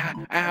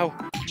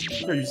Ow.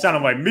 Hey, you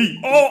sounded like me.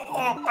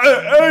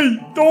 Hey,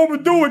 don't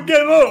overdo it.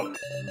 Get up.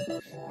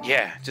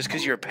 Yeah, just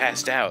because you're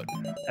passed out.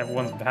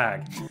 Everyone's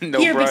back. No,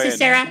 Here, Brian. Mrs.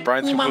 Sarah,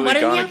 Brian's you want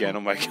completely water gone now? again.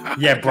 Oh my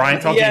god. Yeah, Brian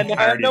talked Yeah, the no,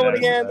 entirety no of one that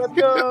again.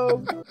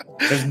 episode. Let's go.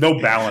 There's no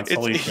balance. It's,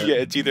 Holy shit. yeah,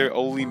 it's either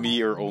only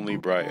me or only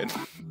Brian.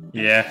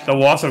 Yeah, the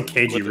loss of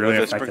KG really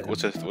with, affected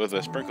him. with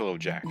a sprinkle of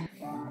Jack.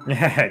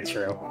 Yeah,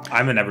 true.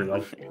 I'm in every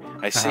life.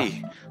 I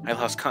see. I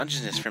lost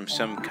consciousness from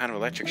some kind of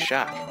electric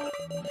shock.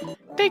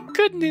 Thank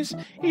goodness!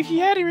 If you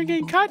hadn't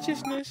regained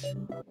consciousness.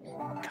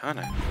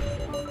 Kana.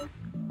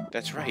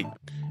 That's right.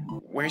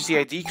 Where's the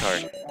ID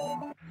card?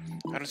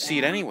 I don't see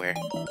it anywhere.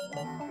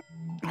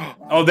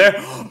 Oh, there.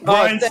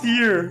 Brian's thank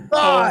here.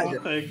 God. Oh,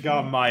 thank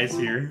God Mai's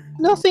here.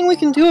 Nothing we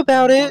can do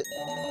about it.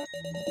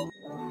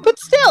 But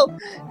still,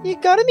 you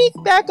gotta meet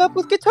back up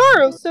with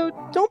Guitaro, so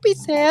don't be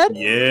sad.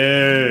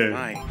 Yeah.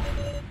 My.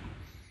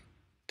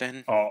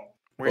 Then, Oh.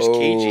 where's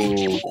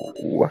KG?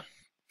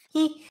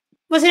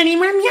 Was it any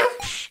more meow?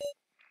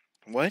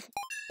 What?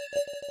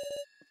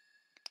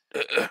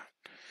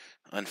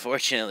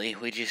 Unfortunately,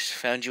 we just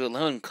found you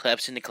alone,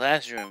 collapsed in the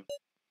classroom.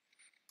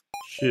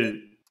 Shit.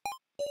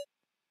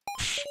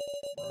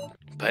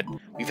 But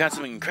we found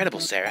something incredible,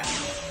 Sarah.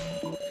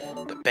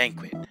 The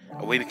banquet.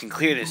 A way we can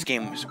clear this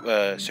game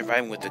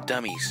surviving with the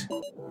dummies.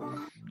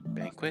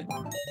 Banquet?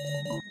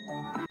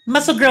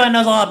 Muscle Gorilla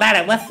knows all about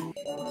it, Wuff.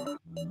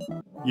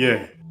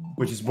 Yeah.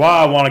 Which is why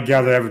I want to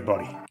gather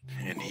everybody.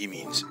 And he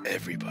means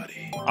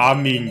everybody. I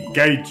mean,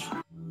 Gage.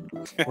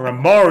 Where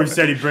Amaru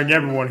said he'd bring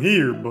everyone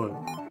here, but...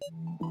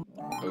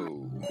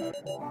 Oh.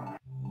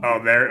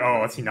 Oh, there.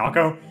 Oh, it's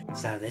Hinako?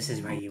 So this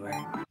is where you were.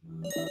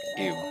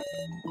 Ew.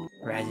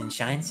 Rise and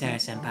shine,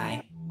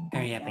 Sarah-senpai.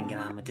 Hurry up and get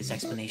on with this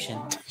explanation.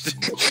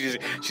 she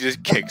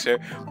just kicks her.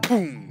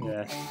 Boom!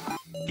 Yeah.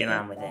 Get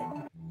on with it.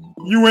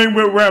 You ain't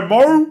with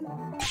Amaru?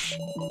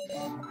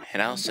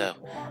 And also,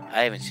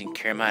 I haven't seen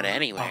Kuramada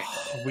anywhere.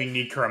 Oh, we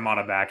need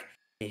Kuramada back.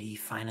 Did he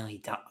finally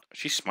die?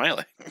 She's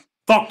smiling.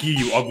 Fuck you,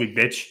 you ugly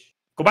bitch.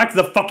 Go back to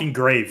the fucking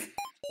grave.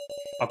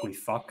 Ugly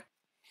fuck.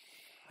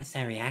 What's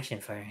that reaction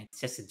for? It's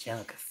just a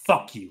joke.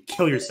 Fuck you.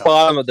 Kill yourself.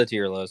 Bottom of the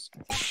tier list.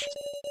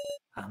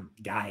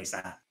 Guys,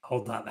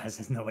 hold up.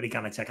 Has nobody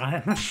gonna check on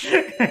him?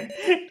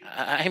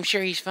 I'm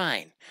sure he's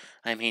fine.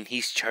 I mean,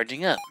 he's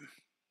charging up.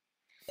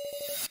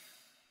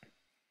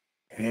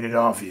 Ain't it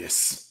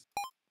obvious?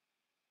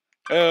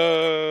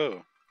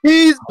 Oh.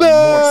 He's I'm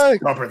more back!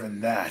 stubborn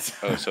than that.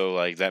 Oh, so,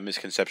 like, that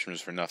misconception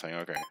was for nothing.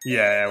 Okay.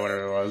 Yeah,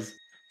 whatever it was.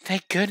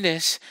 Thank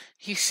goodness.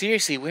 You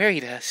seriously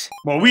worried us.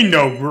 Well, we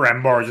know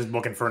Rambar is just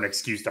looking for an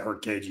excuse to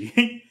hurt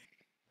KG.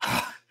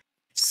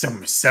 Some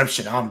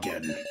reception I'm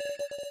getting.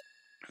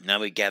 Now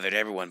we gathered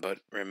everyone but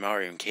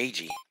Rimaru and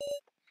Keiji.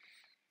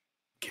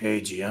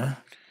 KG, huh?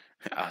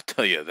 I'll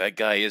tell you, that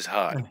guy is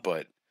hot,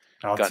 but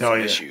I'll got tell some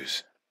you,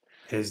 issues.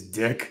 his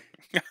dick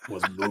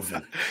was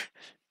moving.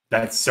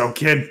 That's so,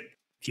 kid.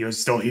 If he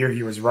was still here,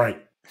 he was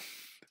right.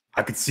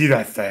 I could see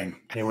that thing.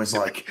 It was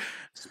like,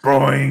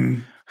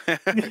 boing.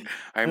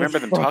 I remember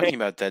them talking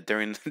about that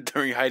during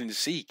hide and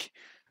seek.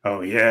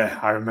 Oh yeah,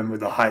 I remember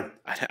the hype.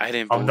 I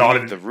didn't I'm not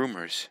believe in- the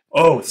rumors.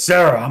 Oh,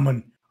 Sarah, I'm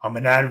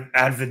an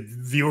avid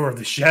viewer of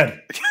the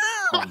shed.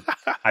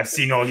 I've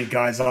seen all you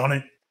guys on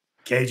it.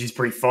 KG's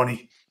pretty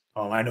funny.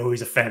 I know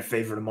he's a fan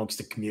favorite amongst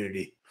the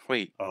community.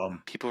 Wait,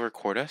 people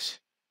record us?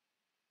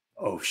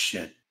 Oh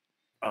shit.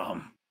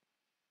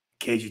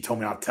 KG told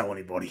me not to tell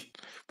anybody.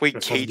 Wait,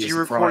 That's supposed to be a KG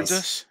records surprise.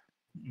 us?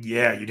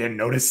 Yeah, you didn't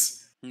notice?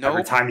 No.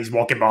 Every time he's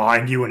walking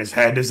behind you and his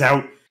head is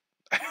out,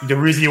 the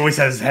reason he always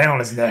has his hand on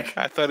his neck.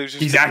 I thought it was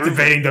just He's a rumor.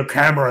 activating the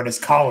camera in his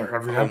collar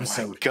every Oh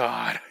episode. my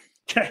god.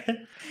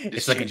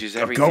 It's like a changes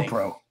everything.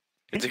 GoPro.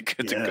 It's a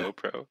Yeah.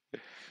 GoPro.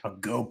 A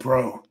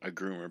GoPro. A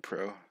groomer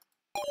pro.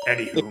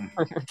 Anywho,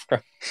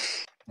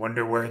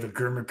 wonder where the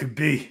groomer could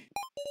be.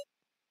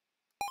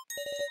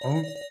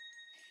 Oh,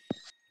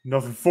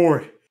 nothing for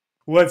it.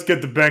 Let's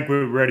get the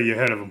banquet ready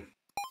ahead of him.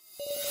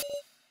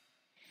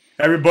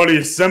 Everybody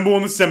assemble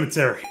in the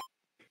cemetery.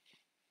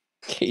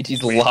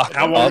 KG's locked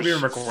How long up. have we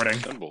been recording?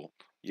 Symbol.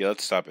 Yeah,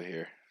 let's stop it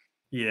here.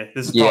 Yeah,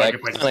 this is Yeah, probably I a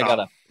good place to kinda stop.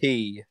 gotta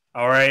pee.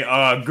 All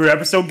right, good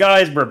episode,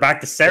 guys. We're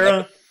back to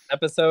Sarah.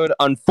 Episode.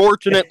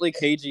 Unfortunately,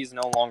 KG's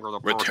no longer the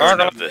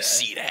Return of the protagonist.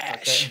 Sea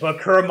Dash. But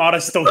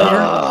Kuramada's still here.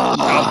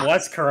 God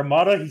bless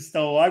Kuramada. He's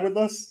still alive with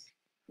us.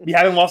 We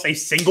haven't lost a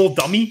single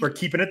dummy. We're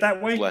keeping it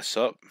that way. Bless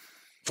up.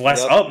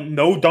 Bless Yep. up.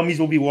 No dummies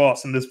will be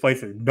lost in this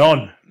playthrough.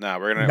 None. Nah,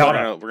 we're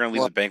gonna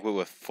leave the banquet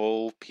with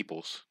full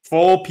peoples.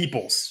 Full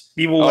peoples.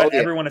 We will Oh, let yeah.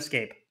 everyone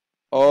escape.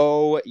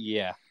 Oh,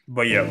 yeah.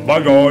 But yeah,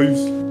 bye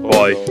guys.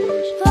 Bye.